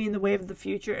computers being the wave of the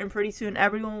future, and pretty soon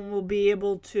everyone will be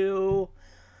able to,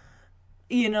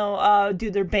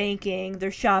 do their banking,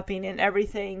 their shopping, and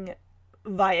everything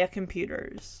via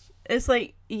computers. It's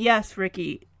like, yes,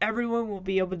 Ricky, everyone will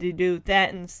be able to do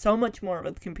that and so much more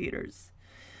with computers.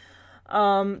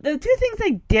 The two things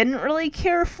I didn't really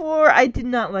care for, I did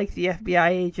not like the FBI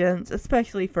agents,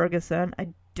 especially Ferguson.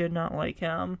 I did not like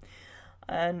him.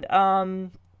 And,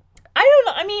 I don't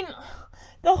know. I mean,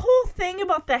 the whole thing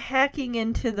about the hacking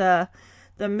into the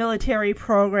military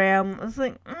program was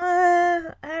like,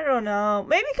 I don't know.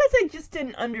 Maybe because I just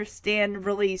didn't understand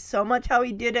really so much how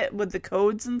he did it with the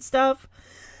codes and stuff.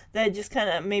 That it just kind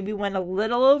of maybe went a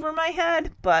little over my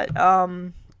head. But,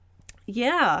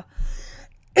 yeah.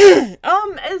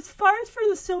 As far as for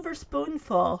the silver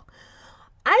spoonful,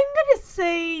 I'm going to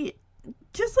say,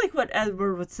 just like what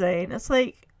Edward was saying, it's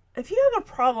like, if you have a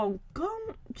problem, go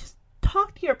just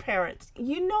talk to your parents.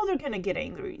 You know they're going to get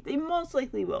angry. They most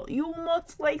likely will. You will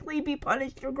most likely be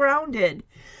punished or grounded.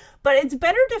 But it's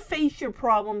better to face your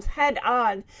problems head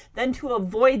on than to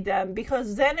avoid them,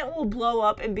 because then it will blow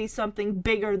up and be something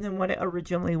bigger than what it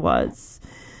originally was.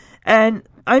 And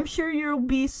I'm sure you'll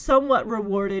be somewhat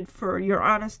rewarded for your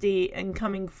honesty and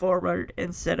coming forward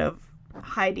instead of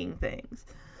hiding things.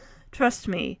 Trust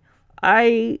me.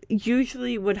 I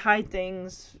usually would hide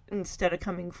things instead of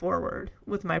coming forward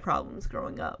with my problems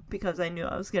growing up, because I knew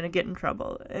I was going to get in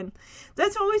trouble. And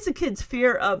that's always a kid's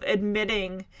fear of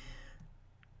admitting,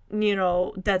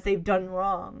 that they've done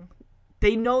wrong.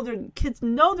 Kids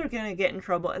know they're going to get in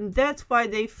trouble, and that's why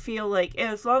they feel like,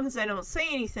 as long as I don't say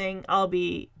anything, I'll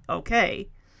be okay.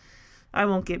 I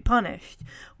won't get punished.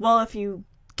 Well, if you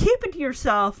keep it to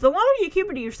yourself, the longer you keep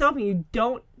it to yourself and you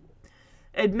don't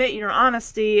admit your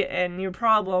honesty and your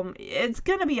problem, it's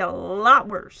going to be a lot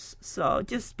worse. So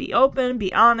just be open,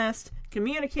 be honest.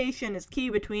 Communication is key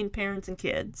between parents and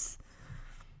kids.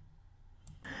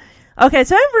 Okay,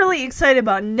 so I'm really excited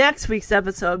about next week's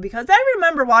episode, because I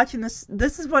remember watching this.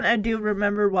 This is one I do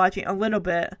remember watching a little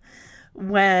bit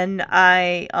when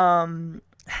I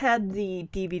had the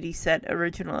DVD set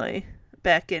originally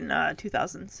back in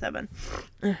 2007.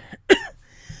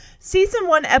 Season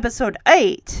 1, Episode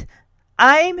 8,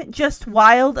 I'm Just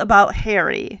Wild About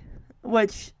Harry,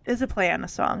 which is a play on a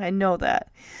song. I know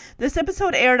that. This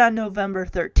episode aired on November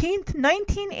 13th,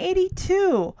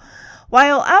 1982.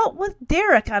 While out with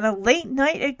Derek on a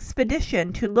late-night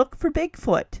expedition to look for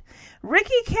Bigfoot,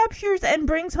 Ricky captures and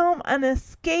brings home an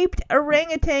escaped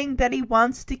orangutan that he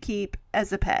wants to keep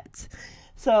as a pet.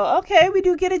 So, okay, we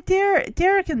do get a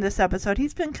Derek in this episode.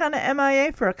 He's been kind of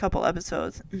MIA for a couple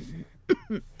episodes.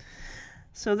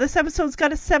 So this episode's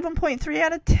got a 7.3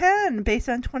 out of 10 based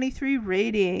on 23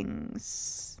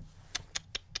 ratings.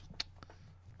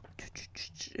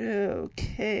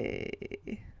 Okay.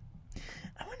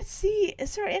 I want to see,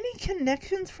 is there any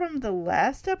connections from the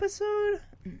last episode?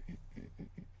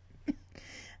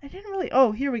 I didn't really...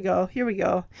 Oh, here we go.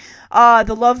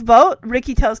 The Love Boat.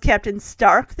 Ricky tells Captain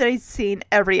Stark that he's seen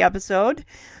every episode.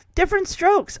 Different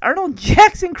strokes. Arnold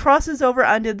Jackson crosses over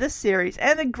onto this series.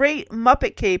 And the Great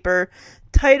Muppet Caper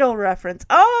title reference.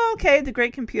 Oh, okay. The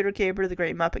Great Computer Caper, the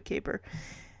Great Muppet Caper.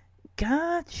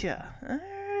 Gotcha. All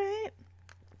right.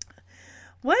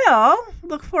 Well,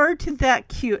 look forward to that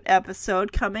cute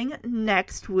episode coming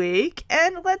next week.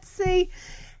 And let's say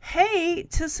hey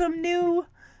to some new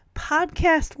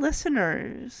podcast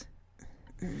listeners.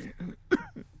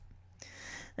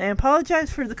 I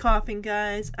apologize for the coughing,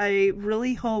 guys. I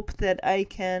really hope that I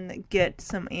can get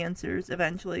some answers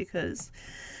eventually, because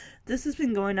this has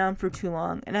been going on for too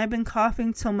long. And I've been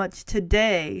coughing so much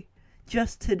today,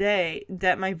 just today,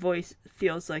 that my voice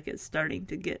feels like it's starting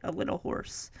to get a little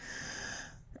hoarse.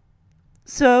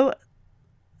 So,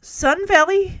 Sun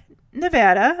Valley,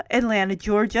 Nevada, Atlanta,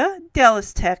 Georgia,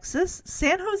 Dallas, Texas,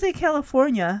 San Jose,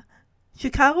 California,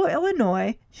 Chicago,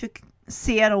 Illinois,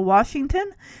 Seattle,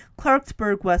 Washington,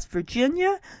 Clarksburg, West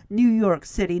Virginia, New York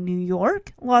City, New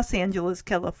York, Los Angeles,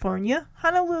 California,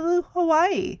 Honolulu,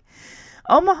 Hawaii,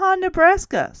 Omaha,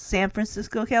 Nebraska, San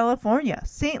Francisco, California,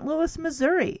 St. Louis,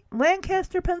 Missouri,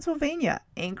 Lancaster, Pennsylvania,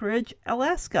 Anchorage,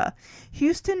 Alaska,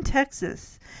 Houston,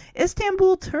 Texas,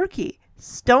 Istanbul, Turkey,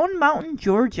 Stone Mountain,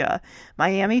 Georgia,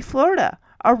 Miami, Florida,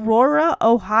 Aurora,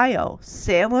 Ohio,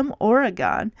 Salem,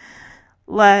 Oregon,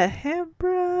 La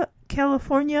Habra,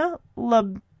 California,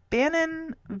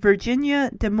 Lebanon, Virginia,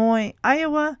 Des Moines,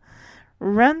 Iowa,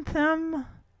 Wrentham,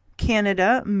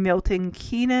 Canada, Milton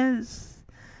Keynes,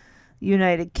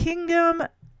 United Kingdom,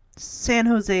 San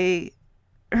Jose,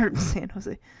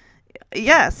 Costa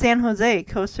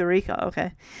Rica,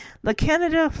 okay. La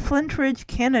Canada, Flintridge,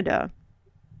 Canada,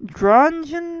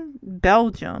 Drongen,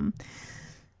 Belgium,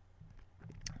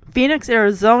 Phoenix,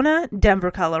 Arizona,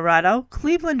 Denver, Colorado,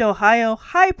 Cleveland, Ohio,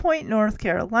 High Point, North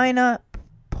Carolina,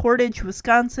 Portage,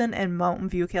 Wisconsin, and Mountain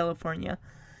View, California.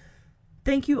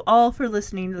 Thank you all for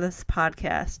listening to this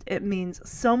podcast. It means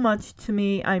so much to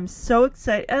me. I'm so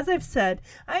excited. As I've said,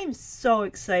 I'm so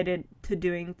excited to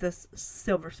doing this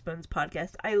Silver Spoons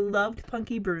podcast. I loved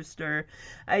Punky Brewster.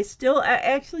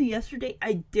 Actually, yesterday,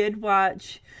 I did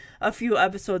watch a few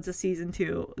episodes of season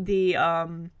 2. The,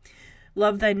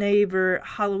 Love Thy Neighbor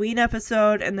Halloween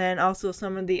episode, and then also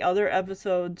some of the other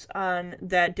episodes on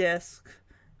that disc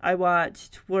I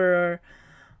watched were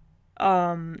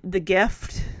The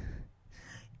Gift,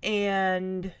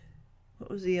 and what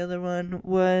was the other one?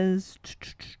 Was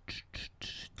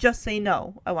Just Say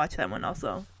No. I watched that one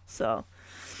also. So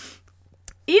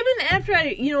even after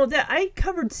I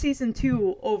covered season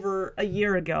 2 over a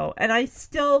year ago, and I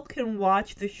still can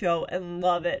watch the show and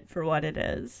love it for what it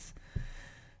is.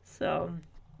 So,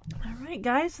 all right,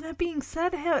 guys, that being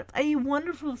said, have a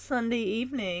wonderful Sunday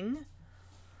evening,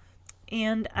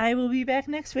 and I will be back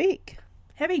next week.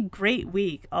 Have a great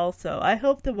week also. I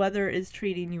hope the weather is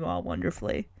treating you all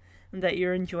wonderfully and that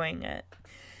you're enjoying it.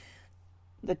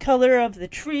 The color of the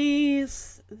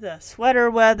trees, the sweater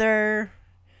weather,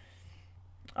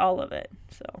 all of it.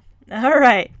 So, all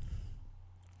right.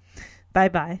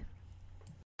 Bye-bye.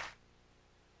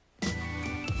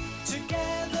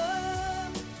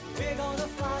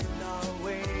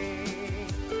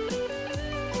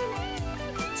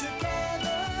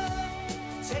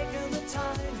 Taking the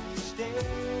time each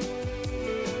day.